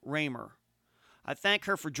Kimberly Raymer. I thank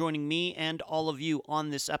her for joining me and all of you on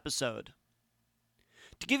this episode.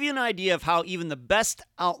 To give you an idea of how even the best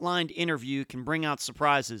outlined interview can bring out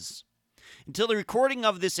surprises, until the recording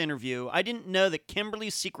of this interview, I didn't know that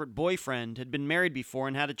Kimberly's secret boyfriend had been married before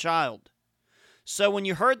and had a child. So when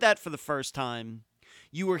you heard that for the first time,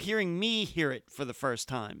 you were hearing me hear it for the first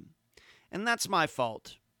time. And that's my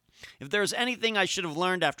fault. If there's anything I should have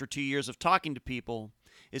learned after 2 years of talking to people,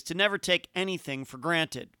 is to never take anything for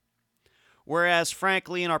granted. Whereas,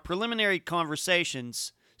 frankly, in our preliminary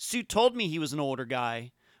conversations, Sue told me he was an older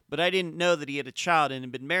guy, but I didn't know that he had a child and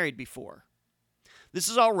had been married before. This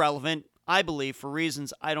is all relevant, I believe, for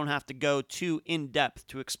reasons I don't have to go too in-depth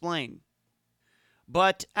to explain.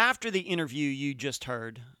 But after the interview you just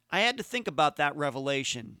heard, I had to think about that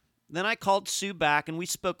revelation. Then I called Sue back and we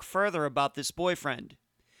spoke further about this boyfriend.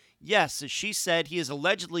 Yes, as she said, he has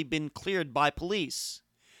allegedly been cleared by police.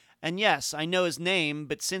 And yes, I know his name,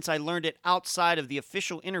 but since I learned it outside of the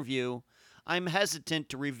official interview, I'm hesitant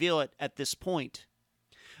to reveal it at this point.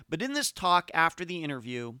 But in this talk after the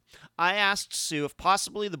interview, I asked Sue if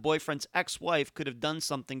possibly the boyfriend's ex-wife could have done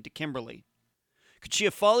something to Kimberly. Could she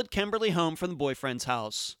have followed Kimberly home from the boyfriend's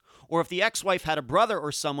house? Or if the ex-wife had a brother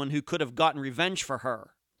or someone who could have gotten revenge for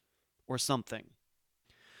her? Or something.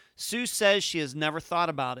 Sue says she has never thought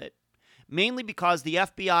about it, mainly because the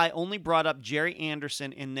FBI only brought up Jerry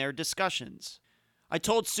Anderson in their discussions. I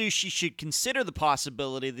told Sue she should consider the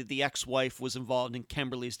possibility that the ex-wife was involved in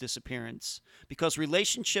Kimberly's disappearance, because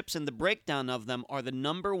relationships and the breakdown of them are the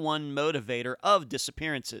number one motivator of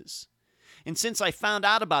disappearances. And since I found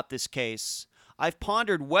out about this case, I've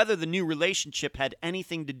pondered whether the new relationship had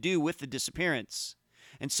anything to do with the disappearance.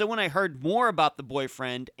 And so when I heard more about the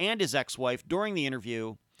boyfriend and his ex-wife during the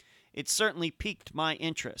interview, it certainly piqued my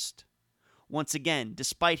interest. Once again,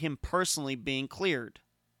 despite him personally being cleared.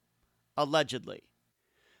 Allegedly.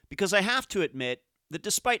 Because I have to admit that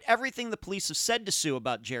despite everything the police have said to Sue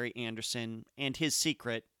about Jerry Anderson and his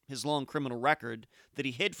secret, his long criminal record, that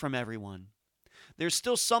he hid from everyone, there's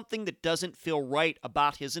still something that doesn't feel right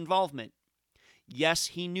about his involvement. Yes,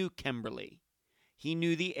 he knew Kimberly. He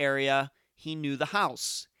knew the area. He knew the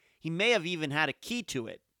house. He may have even had a key to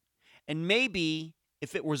it. And maybe,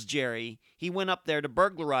 if it was Jerry, he went up there to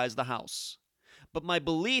burglarize the house. But my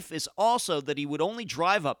belief is also that he would only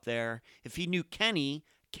drive up there if he knew Kenny,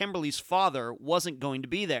 Kimberly's father, wasn't going to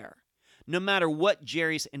be there, no matter what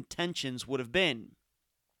Jerry's intentions would have been.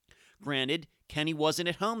 Granted, Kenny wasn't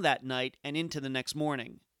at home that night and into the next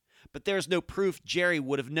morning, but there's no proof Jerry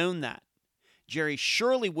would have known that. Jerry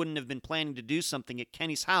surely wouldn't have been planning to do something at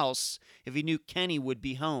Kenny's house if he knew Kenny would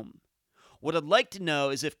be home. What I'd like to know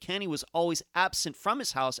is if Kenny was always absent from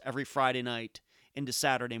his house every Friday night into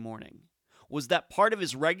Saturday morning. Was that part of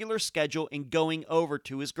his regular schedule in going over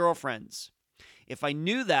to his girlfriend's? If I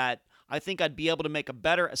knew that, I think I'd be able to make a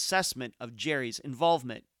better assessment of Jerry's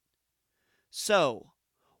involvement. So,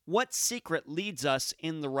 what secret leads us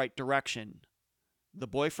in the right direction? The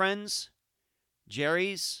boyfriend's?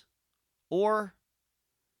 Jerry's? Or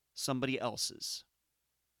somebody else's?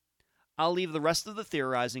 I'll leave the rest of the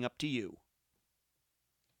theorizing up to you.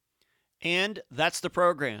 And that's the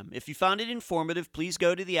program. If you found it informative, please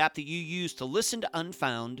go to the app that you use to listen to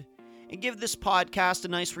Unfound and give this podcast a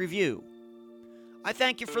nice review. I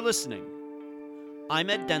thank you for listening.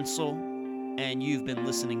 I'm Ed Densel, and you've been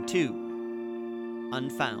listening to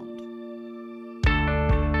Unfound.